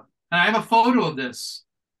Florida. And I have a photo of this.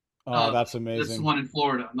 Oh, that's This amazing. one in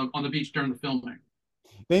Florida, on the beach during the filming.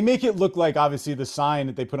 They make it look like obviously the sign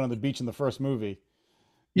that they put on the beach in the first movie.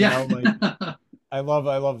 Yeah. I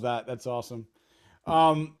love that. That's awesome.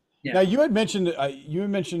 Yeah. Now you had mentioned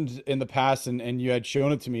in the past, and you had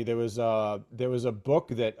shown it to me. There was a book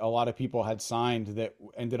that a lot of people had signed that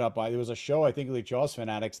ended up there was a show, I think, like Jaws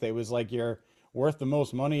Fanatics. That was like, you're worth the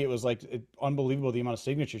most money. It was like unbelievable the amount of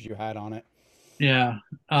signatures you had on it. Yeah.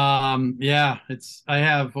 I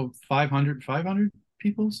have 500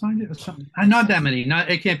 people signed it or something. Not that many.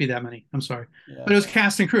 It can't be that many. I'm sorry. Yeah. But it was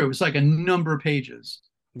cast and crew. It was like a number of pages.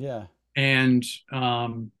 Yeah. And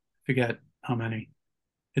forget how many.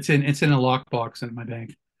 It's in a lockbox in my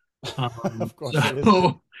bank. Of course So, it is.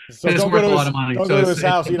 So and it's don't worth go a to lot of money. Don't So go to it's his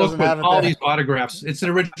house. He a book doesn't with have it all there. these autographs. It's an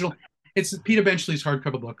original. It's Peter Benchley's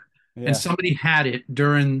hardcover book. Yeah. And somebody had it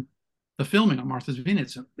during the filming on Martha's Vineyard.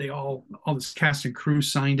 So they all this cast and crew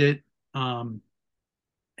signed it. And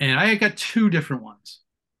I got two different ones.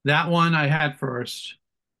 That one I had first,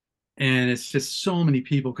 and it's just so many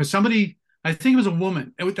people. Because somebody, I think it was a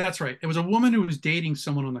woman. That's right. It was a woman who was dating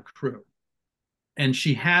someone on the crew, and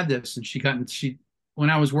she had this, and when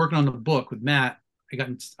I was working on the book with Matt,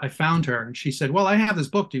 I found her, and she said, "Well, I have this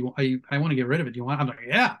book. I want to get rid of it. Do you want?" I'm like,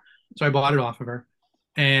 "Yeah." So I bought it off of her,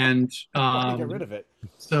 and Why get rid of it?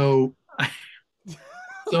 So I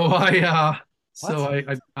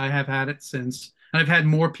have had it since, and I've had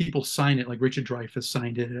more people sign it. Like Richard Dreyfuss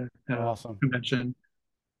signed it at Awesome. a convention.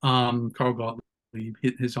 Carl Gottlieb,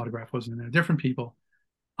 his autograph wasn't there. Different people,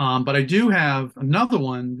 but I do have another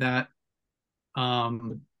one that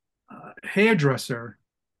hairdresser.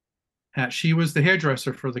 She was the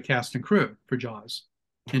hairdresser for the cast and crew for Jaws,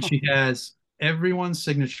 and she has everyone's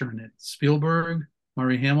signature in it: Spielberg,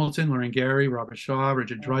 Murray Hamilton, Lorraine Gary, Robert Shaw,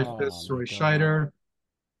 Richard Dreyfuss, Roy Scheider.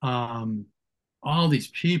 All these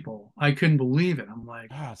people, I couldn't believe it. I'm like,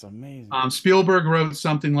 that's amazing. Spielberg wrote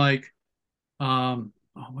something like,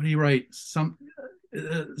 what do you write? Something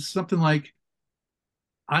like,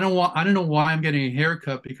 I don't know why I'm getting a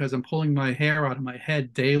haircut, because I'm pulling my hair out of my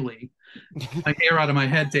head daily. My hair out of my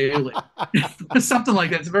head daily. Something like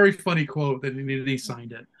that. It's a very funny quote that he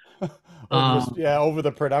signed it. Over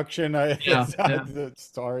the production. Yeah. The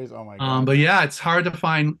stories. Oh my god. But yeah, it's hard to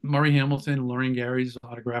find Murray Hamilton and Lorraine Gary's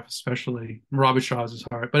autograph, especially. Robert Shaw's is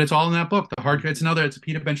hard, but it's all in that book. The hardcover. It's a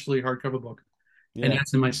Peter Benchley hardcover book, and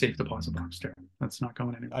that's in my safe deposit box there. That's not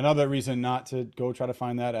going anywhere. Another reason not to go try to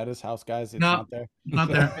find that at his house, guys. It's not there. Not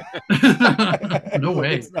there. No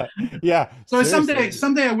way. Yeah. So seriously.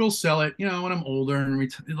 someday I will sell it. When I'm older and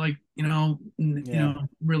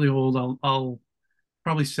really old, I'll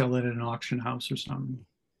probably sell it at an auction house or something.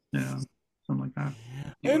 Yeah, something like that.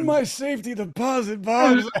 In my safety deposit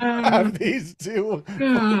box, I have these two.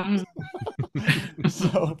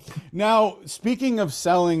 So now, speaking of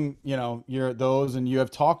selling, those, and you have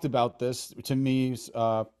talked about this to me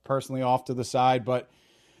personally off to the side, but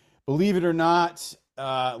believe it or not,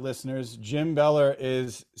 listeners, Jim Beller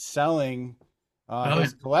is selling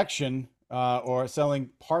his collection, or selling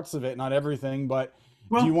parts of it, not everything, but.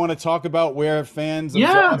 Do you want to talk about where fans of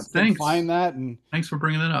Jaws can find that? And thanks for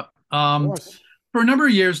bringing it up. For a number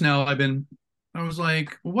of years now, I was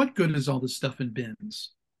like, well, what good is all this stuff in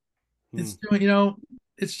bins? It's doing,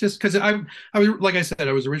 it's just because I was, like I said,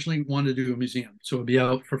 I was originally wanted to do a museum, so it'd be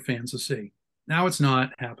out for fans to see. now it's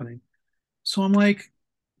not happening. So I'm like,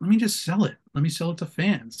 let me just sell it. Let me sell it to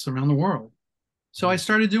fans around the world. So I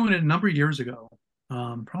started doing it a number of years ago,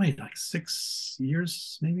 probably like 6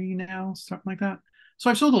 years, maybe now, something like that. So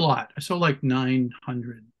I've sold a lot. I sold like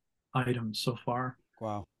 900 items so far.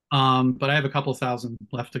 Wow. But I have a couple thousand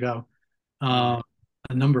left to go. A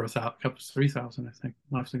number of thousands, 3,000, I think,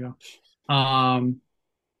 left to go.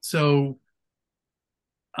 So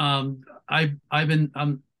I've been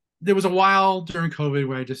there was a while during COVID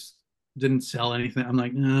where I just didn't sell anything. I'm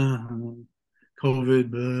like,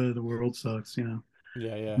 COVID, the world sucks, you know.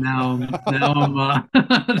 Yeah. Now I'm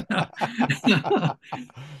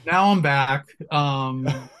now I'm back.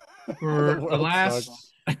 For the last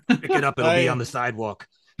sucks. Pick it up, it'll be on the sidewalk.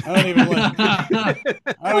 I don't even like. I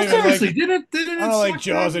don't even seriously, like. didn't I don't like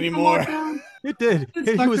Jaws anymore. It did.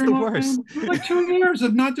 It was the worst. It was like 2 years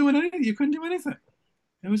of not doing anything. You couldn't do anything.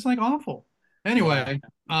 It was like awful. Anyway,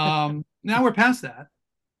 now we're past that.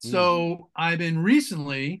 So I've been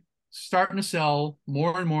recently starting to sell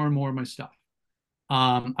more and more and more of my stuff.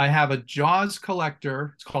 I have a Jaws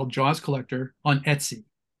collector. It's called Jaws Collector on Etsy.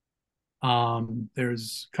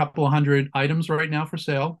 There's a couple of hundred items right now for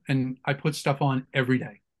sale, and I put stuff on every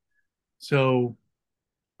day. So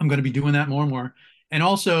I'm going to be doing that more and more. And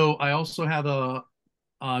also, I also have a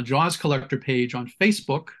Jaws Collector page on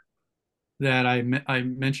Facebook that I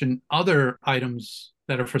mention other items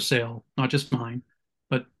that are for sale, not just mine,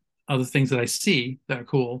 but other things that I see that are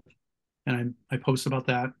cool. And I post about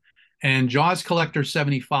that. And Jaws Collector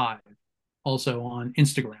 75 also on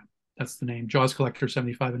Instagram. That's the name, Jaws Collector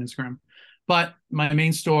 75 on Instagram. But my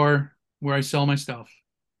main store where I sell my stuff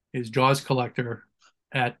is Jaws Collector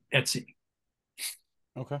at Etsy.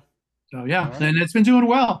 Okay. So yeah, right. And it's been doing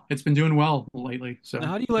well. It's been doing well lately. So now,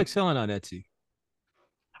 how do you like selling on Etsy?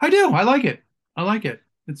 I do. I like it. I like it.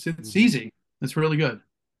 It's easy. It's really good.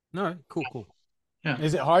 All right. Cool. Yeah.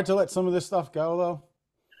 Is it hard to let some of this stuff go though?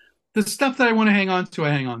 The stuff that I want to hang on to, I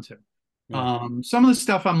hang on to. Yeah. Some of the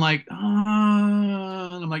stuff I'm like,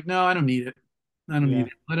 and I'm like, no, I don't need it. I don't need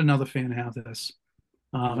it. Let another fan have this.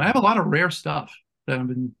 I have a lot of rare stuff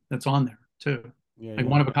that's on there too. Like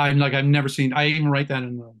one of a kind. Like I've never seen. I even write that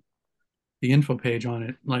in the info page on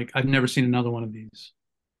it. Like I've never seen another one of these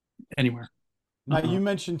anywhere. Now you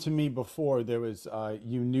mentioned to me before there was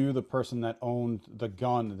you knew the person that owned the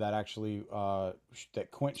gun that actually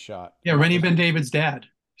that Quint shot. Yeah, Rennie Ben David's dad.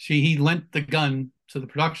 He lent the gun to the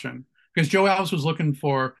production because Joe Alves was looking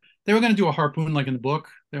for. They were going to do a harpoon like in the book.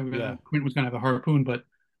 Quint was going to have a harpoon, but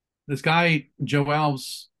this guy Joe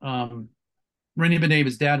Alves, Rennie Ben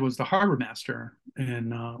David's dad was the harbor master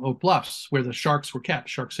in Oak Bluffs, where the sharks were kept,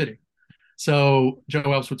 Shark City. So Joe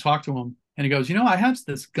Alves would talk to him, and he goes, I have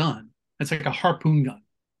this gun. It's like a harpoon gun.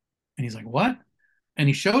 And he's like, what? And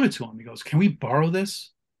he showed it to him. He goes, can we borrow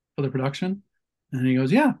this for the production? And he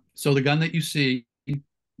goes, yeah. So the gun that you see in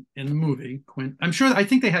the movie, Quint, I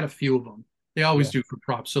think they had a few of them. They always do for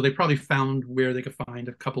props. So they probably found where they could find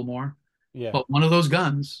a couple more. Yeah. But one of those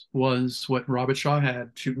guns was what Robert Shaw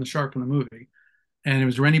had shooting the shark in the movie. And it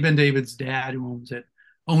was Rennie Ben David's dad who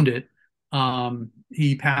owned it.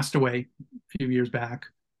 He passed away a few years back.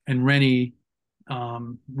 And Rennie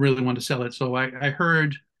really wanted to sell it. So I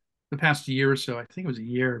heard the past year or so, I think it was a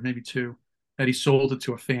year, maybe two, that he sold it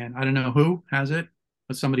to a fan. I don't know who has it,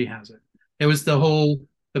 but somebody has it. It was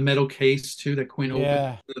the metal case too that Quint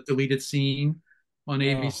opened, the deleted scene on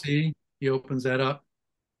ABC. He opens that up.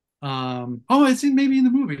 It's maybe in the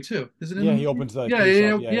movie too. Is it in the movie? He opens that.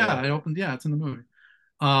 It opened. Yeah, it's in the movie.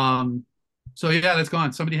 So that's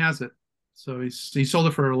gone. Somebody has it. So he sold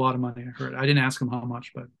it for a lot of money. I heard. I didn't ask him how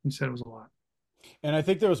much, but he said it was a lot. And I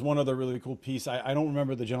think there was one other really cool piece. I don't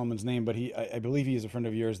remember the gentleman's name, but I believe he is a friend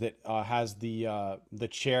of yours that has the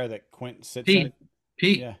chair that Quint sits in.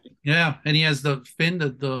 Pete. Yeah. And he has the fin,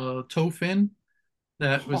 the toe fin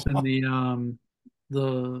that was in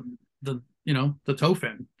the toe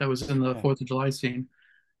fin that was in the 4th of July scene.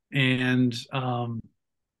 And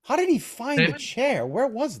how did he find the chair? Where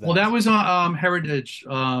was that? Well, that was on Heritage.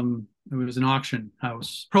 It was an auction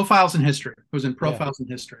house. Profiles in History. It was in Profiles in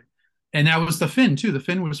History. And that was the fin too. The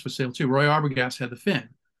fin was for sale too. Roy Arbogast had the fin.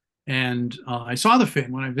 And I saw the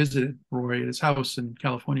fin when I visited Roy at his house in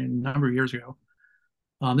California a number of years ago.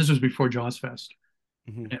 This was before Jaws Fest.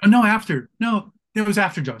 Mm-hmm. It was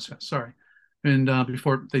after Jaws Fest, sorry. And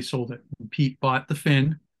before they sold it. Pete bought the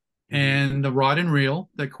fin and the rod and reel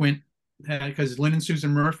that Quint had because Lynn and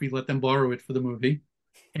Susan Murphy let them borrow it for the movie.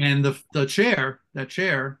 And the chair, that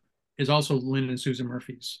chair is also Lynn and Susan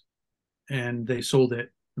Murphy's. And they sold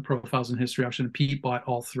it, the Profiles in History auction. And Pete bought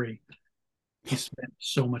all three. He spent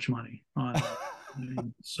so much money on it.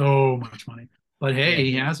 So much money. But hey, Yeah.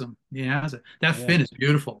 he has them. He has it. That Yeah. fin is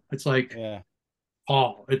beautiful. It's like Yeah.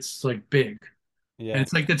 tall. It's like big. Yeah. And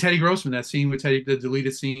it's like the Teddy Grossman, that scene with Teddy, the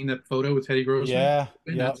deleted scene, that photo with Teddy Grossman. Yeah.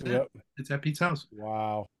 And Yep. that's it. Yep. It's at Pete's house.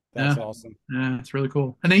 Wow. That's Yeah. awesome. Yeah, it's really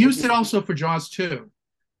cool. And they used it also for Jaws 2.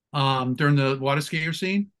 During the water skier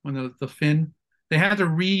scene, when the fin, they had to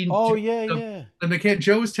redo. Oh yeah. The mechanic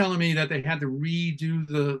Joe was telling me that they had to redo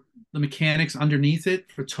the mechanics underneath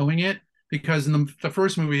it for towing it, because in the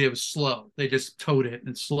first movie it was slow. They just towed it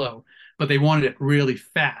and slow, but they wanted it really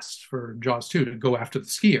fast for Jaws 2 to go after the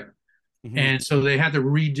skier. Mhm. And so they had to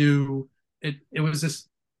redo it. It was this,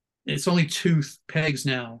 it's only two pegs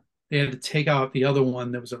now. They had to take out the other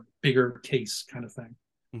one that was a bigger case kind of thing.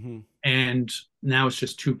 Mhm. And now it's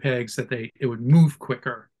just two pegs that it would move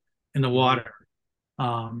quicker in the water.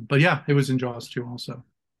 But yeah, it was in Jaws 2 also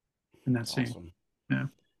in that scene. Awesome. Yeah.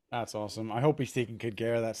 That's awesome. I hope he's taking good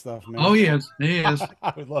care of that stuff, man. Oh, he is. He is.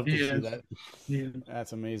 I would love to He see is. that. Yeah.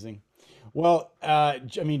 That's amazing. Well, I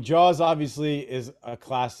mean, Jaws obviously is a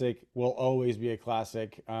classic. Will always be a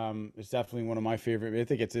classic. It's definitely one of my favorite. I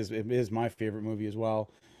think it is my favorite movie as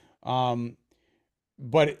well.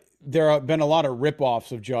 But there have been a lot of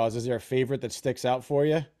rip-offs of Jaws. Is there a favorite that sticks out for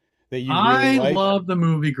you that you really like? love the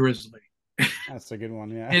movie Grizzly. That's a good one.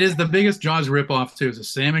 Yeah. It is the biggest Jaws ripoff too. It's the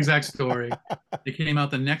same exact story. It came out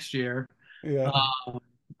the next year. Yeah.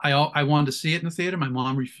 I wanted to see it in the theater. My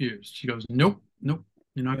mom refused. She goes, "Nope, nope,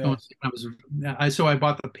 you're not Yeah. going." So I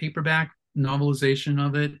bought the paperback novelization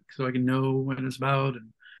of it so I can know what it's about.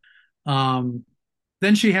 And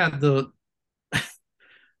then she had the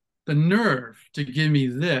nerve to give me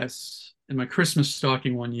this in my Christmas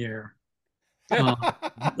stocking one year. That's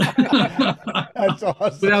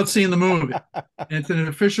awesome. Without seeing the movie. And it's an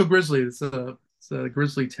official Grizzly. It's a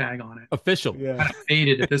Grizzly tag on it. Official. Yeah. Kind of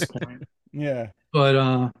faded at this point. Yeah.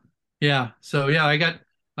 But yeah. So yeah, I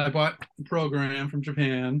bought the program from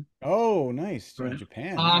Japan. Oh, nice. Right.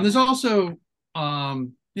 Japan. There's also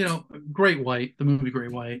Great White. The movie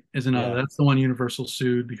Great White is another. Yeah. That's the one Universal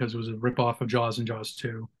sued because it was a ripoff of Jaws and Jaws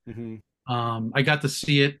 2. Mm-hmm. I got to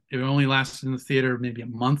see it. It only lasted in the theater maybe a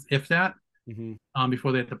month, if that. Mm-hmm.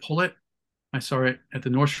 Before they had to pull it. I saw it at the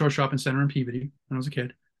North Shore Shopping Center in Peabody when I was a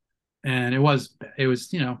kid, and it was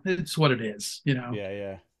it's what it is, Yeah.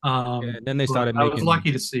 Yeah, and then they started I was making.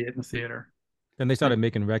 lucky to see it in the theater. Then they started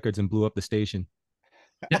making records and blew up the station.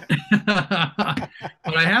 Yeah.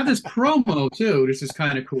 But I have this promo too. This is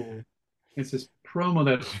kind of cool. It's this promo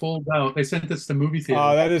that folds out. They sent this to movie theater.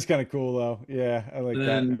 Oh, that is kind of cool, though. Yeah, I like and that.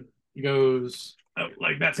 then it goes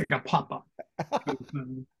like that's like a pop up.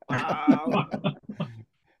 Wow.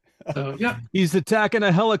 So yeah, He's attacking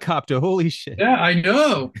a helicopter. Holy shit! yeah, I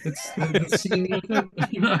know. It's the scene with it.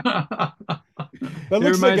 That It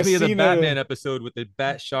looks like reminds a me of the scene Batman episode with the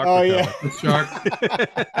bat shark. Oh yeah, The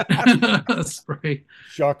shark spray.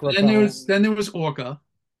 shark Then repellent. there was Orca,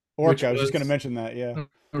 Orca. I was was- just going to mention that. Yeah,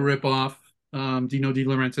 a ripoff. Dino De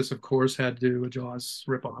Laurentiis, of course, had to do a Jaws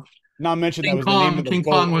ripoff. not mentioned that King was the name Kong, of the King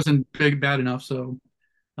boat. Kong wasn't bad enough, so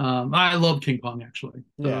I love King Kong actually.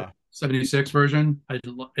 Yeah. 76 version.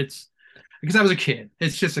 It's because I was a kid.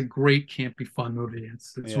 It's just a great campy fun movie.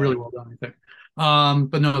 It's Yeah. really well done, I think.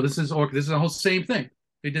 But no, this is Orca. This is the whole same thing.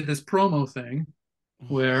 They did this promo thing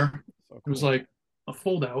where So it was cool. like a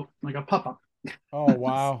fold out, like a pop up. Oh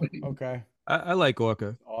wow. Okay. I like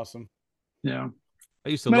Orca. Awesome. Yeah. I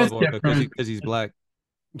used to But love it's Orca different. because he's black.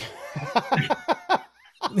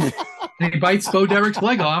 And he bites Bo Derek's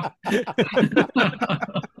leg off.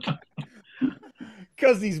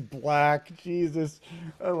 Because he's black. Jesus.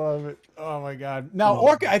 I love it. Oh my god. Now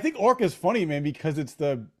Orca, I think Orca's funny, man, because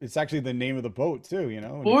it's actually the name of the boat too, you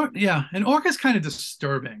know? And Orca's kind of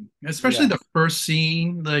disturbing, especially Yeah. the first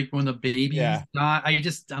scene, like when the baby Yeah. die.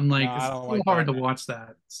 I'm like, No, I it's don't so like hard that, to man. watch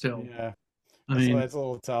that still. Yeah. I mean, That's a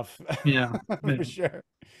little tough. yeah, For yeah. sure.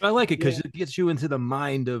 I like it because Yeah. it gets you into the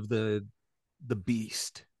mind of the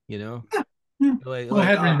beast. You know, Yeah. like, Well, I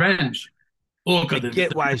had ah, revenge. Orca, I the-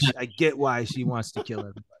 get why she wants to kill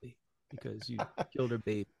everybody because you killed her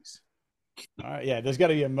babies. All right. Yeah, there's got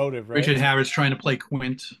to be a motive, right? Richard Harris trying to play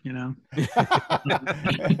Quint, you know.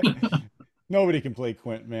 Nobody can play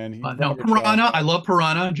Quint, man. He's No, never tried. Piranha. I love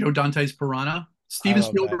Piranha. Joe Dante's Piranha. Steven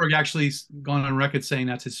love that. Spielberg actually gone on record saying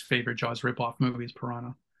that's his favorite Jaws ripoff movie is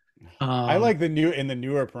Piranha. I like the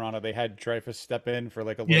newer Piranha. They had Dreyfus step in for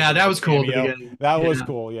like a little Yeah, bit that of was a cool at the cameo. beginning. That was Yeah.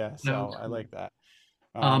 cool. Yeah, so was I cool. like that.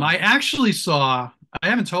 I actually saw. I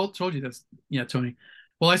haven't told you this yet, Tony.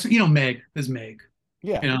 Well, I saw, Meg. There's Meg.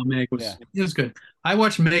 yeah, Meg was Yeah. it was good. I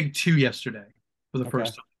watched Meg 2 yesterday for the Okay.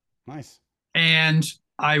 first time, nice. and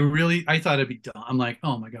I thought it'd be dumb. I'm like,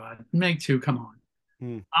 oh my god, Meg 2, come on.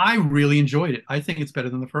 I really enjoyed it. I think it's better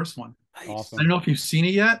than the first one. Awesome. I don't know if you've seen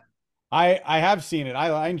it yet. I have seen it.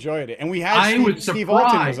 I enjoyed it, and we had Steve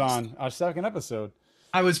Alton was on our second episode.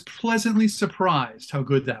 I was pleasantly surprised how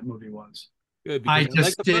good that movie was. Good, I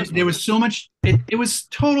just did. There was so much. It was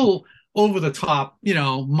total over the top,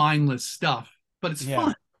 mindless stuff, but it's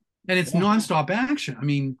fun and it's nonstop action. I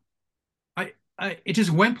mean, it just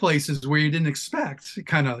went places where you didn't expect,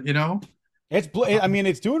 kind of, I mean,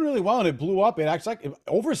 it's doing really well, and it blew up. It actually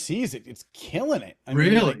overseas, it's killing it. I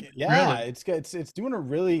mean, really? Really? It's doing a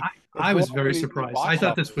really. I was very surprised. I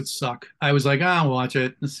thought this would suck. I was like, I'll watch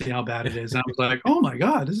it and see how bad it is. And I was like, oh my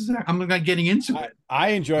god, I'm like getting into it. I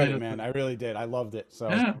enjoyed it, man. I really did. I loved it. So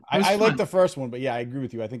I liked the first one, but yeah, I agree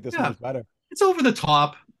with you. I think this one's better. It's over the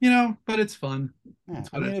top, but it's fun. Yeah,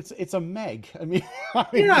 I mean, it's a Meg. I mean,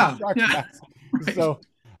 yeah. Right. So,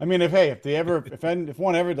 I mean, if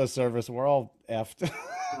one ever does service, we're all effed.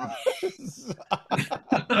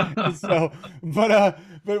 So, but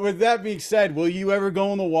with that being said, will you ever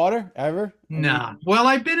go in the water ever? Nah. Well,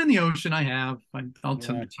 I've been in the ocean. I have. I'll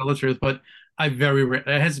tell the truth, but it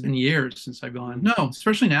has been years since I've gone. No,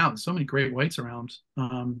 especially now. There's so many great whites around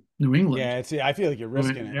New England. Yeah, I feel like you're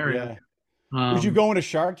risking it. Area. Yeah. Would you go in a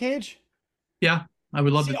shark cage? Yeah. I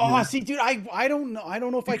would love to. Dude, I don't know. I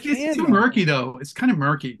don't know if I can. It's too murky, though. It's kind of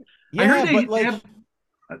murky. Yeah, I heard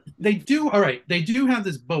they do. All right, they do have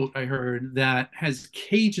this boat. I heard that has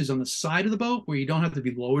cages on the side of the boat where you don't have to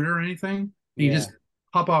be lowered or anything. You just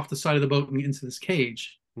hop off the side of the boat and into this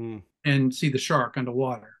cage and see the shark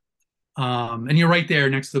underwater. And you're right there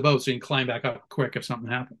next to the boat, so you can climb back up quick if something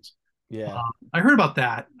happens. Yeah, I heard about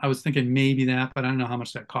that. I was thinking maybe that, but I don't know how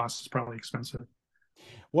much that costs. It's probably expensive.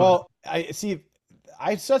 Well, I see.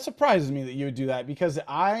 That surprises me that you would do that, because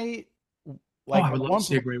I would love to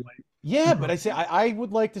see a great white. Yeah, but I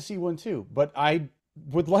would like to see one too. But I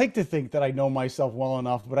would like to think that I know myself well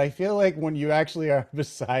enough. But I feel like when you actually are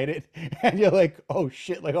beside it and you're like, oh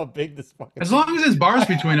shit, like how big this fucking. As long as there's bars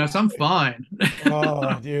between us, I'm fine.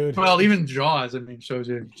 Oh, dude. Well, even Jaws, I mean, shows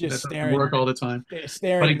you just staring, work all the time.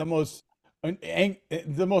 Staring the most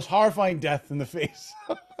horrifying death in the face.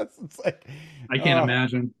 It's like I can't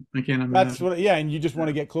imagine. That's what. Yeah, and you just want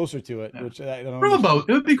to get closer to it, which I don't know. From a boat,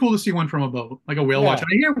 it would be cool to see one from a boat, like a whale watch. I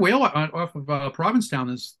hear whale off of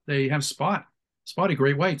Provincetown they have spotted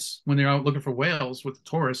great whites when they're out looking for whales with the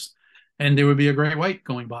tourists, and there would be a great white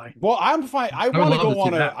going by. Well, I'm fine. I would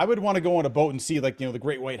want to go on a boat and see the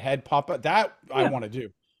great white head pop up. That I want to do.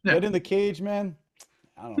 Yeah. But in the cage, man,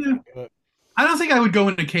 I don't know. I don't think I would go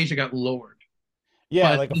in a cage that got lowered.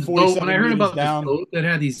 Yeah, like a 47 when I heard about down. this boat that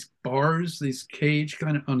had these bars, these cage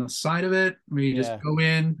kind of on the side of it, where you just go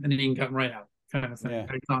in and then you can come right out, kind of thing. Yeah.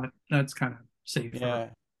 I thought that's kind of safe. Yeah,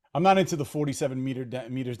 I'm not into the 47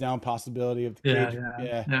 meters down possibility of the cage.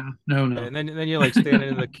 Yeah. No. And then you're like standing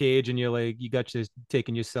in the cage and you're like, you got you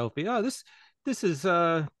taking your selfie. Oh,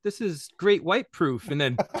 this is great white proof, and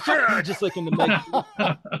then just like in the Meg.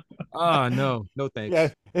 Oh no thanks. Yeah,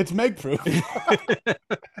 it's Meg proof.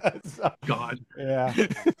 God. Yeah.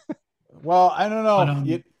 Well, I don't know.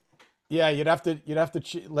 You'd have to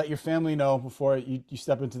let your family know before you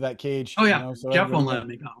step into that cage. Oh yeah, so Jeff won't let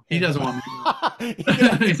me go. He doesn't want me to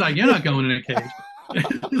go. He's like, you're not going in a cage.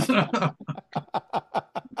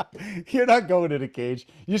 You're not going in a cage.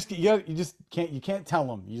 You just can't tell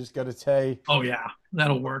them. You just got to say. Oh yeah,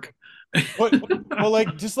 that'll work. Put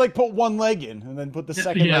one leg in and then put the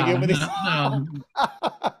second leg in.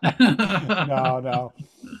 No.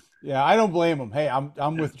 Yeah, I don't blame him. Hey,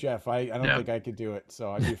 I'm with Jeff. I don't think I could do it,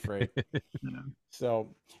 so I'd be afraid. So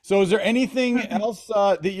is there anything else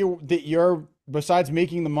that you're besides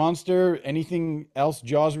making the monster? Anything else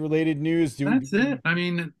Jaws related news? That's it. I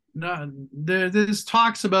mean, there's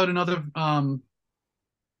talks about another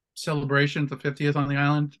celebration, the 50th on the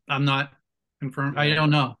island. I'm not confirmed. I don't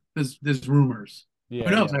know. There's rumors. Yeah,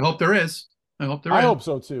 who knows? Yeah. I hope there is. I hope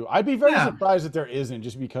so too. I'd be very surprised if there isn't,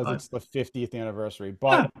 just because it's the 50th anniversary.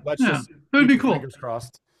 But let's just it would be cool. Fingers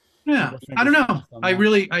crossed. Yeah, I don't know.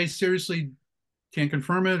 I seriously can't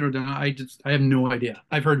confirm it or deny. I have no idea.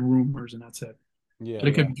 I've heard rumors and that's it. Yeah, but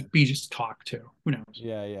it could be just talk too. Who knows?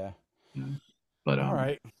 Yeah. But all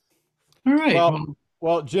right.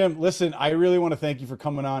 Well, Jim, listen. I really want to thank you for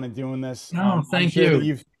coming on and doing this. No, thank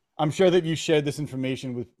you. I'm sure that you shared this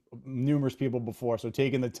information with numerous people before, so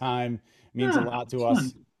taking the time means a lot to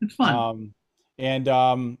us. It's fun.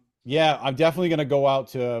 I'm definitely going to go out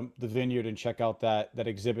to the vineyard and check out that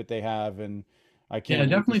exhibit they have, and I can't.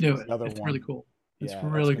 Yeah, definitely do it. It's really cool. It's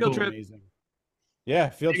really cool. Amazing. Yeah,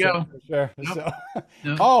 field trip for sure.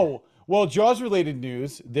 Yep. So, Well, Jaws related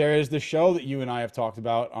news. There is the show that you and I have talked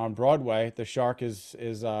about on Broadway. The shark is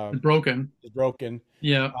Broken. broken.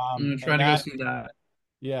 Yeah, I'm gonna try to go see that.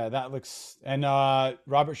 Yeah, that looks. And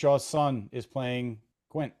Robert Shaw's son is playing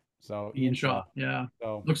Quint. So Ian Shaw. Yeah,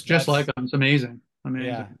 So looks just like him. It's amazing.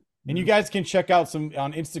 Yeah. And you guys can check out some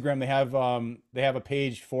on Instagram. They have a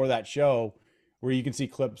page for that show where you can see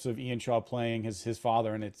clips of Ian Shaw playing his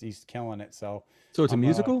father, and he's killing it. So it's a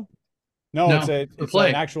musical? No, No, it's a play.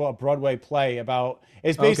 an actual Broadway play about.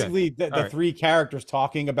 It's basically the right. three characters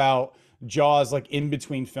talking about Jaws, like in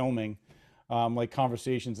between filming, like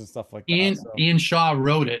conversations and stuff like that. So. Ian Shaw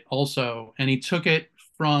wrote it also, and he took it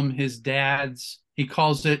from his dad's. He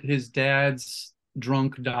calls it his dad's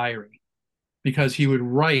drunk diary, because he would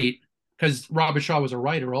write. Because Robert Shaw was a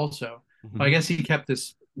writer also. Mm-hmm. I guess he kept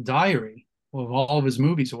this diary of all of his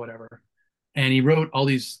movies or whatever, and he wrote all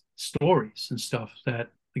these stories and stuff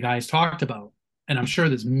that the guys talked about. And I'm sure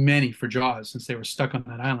there's many for Jaws, since they were stuck on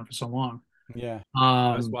that island for so long. Yeah,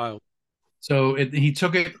 That's wild. So he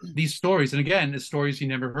took these stories, and again, it's stories he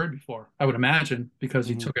never heard before, I would imagine, because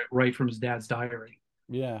he took it right from his dad's diary.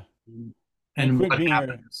 Yeah. And what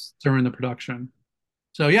happens during the production.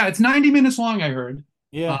 So yeah, it's 90 minutes long, I heard.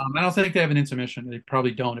 Yeah. I don't think they have an intermission. They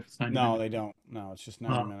probably don't if it's 90 minutes. No, they don't. No, it's just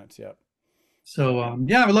 90 minutes. Yep. So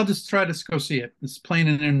yeah, I would love to try to go see it. It's playing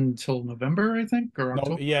until November, I think, or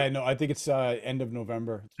October. No, I think it's end of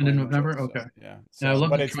November. End of November. Okay. Yeah. So, yeah, I'd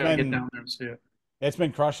love to try to get down there and see it. It's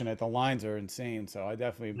been crushing it. The lines are insane. So I'm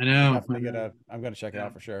gonna check it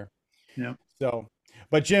out for sure. Yeah. So,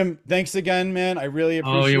 but Jim, thanks again, man. I really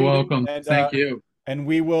appreciate it. Oh, you're welcome. And, thank you. And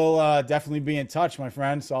we will definitely be in touch, my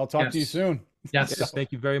friend. So I'll talk to you soon. Yes. Yes,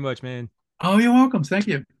 thank you very much, man. Oh, you're welcome. Thank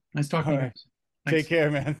you. Nice talking to you. Take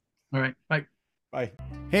care, man. All right. Bye. Bye.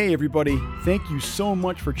 Hey, everybody. Thank you so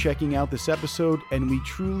much for checking out this episode, and we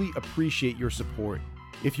truly appreciate your support.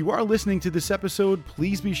 If you are listening to this episode,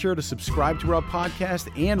 please be sure to subscribe to our podcast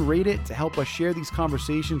and rate it to help us share these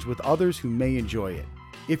conversations with others who may enjoy it.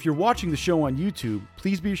 If you're watching the show on YouTube,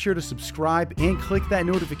 please be sure to subscribe and click that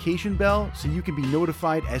notification bell so you can be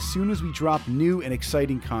notified as soon as we drop new and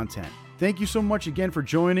exciting content. Thank you so much again for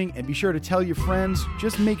joining, and be sure to tell your friends.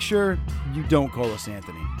 Just make sure you don't call us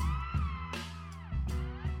Anthony.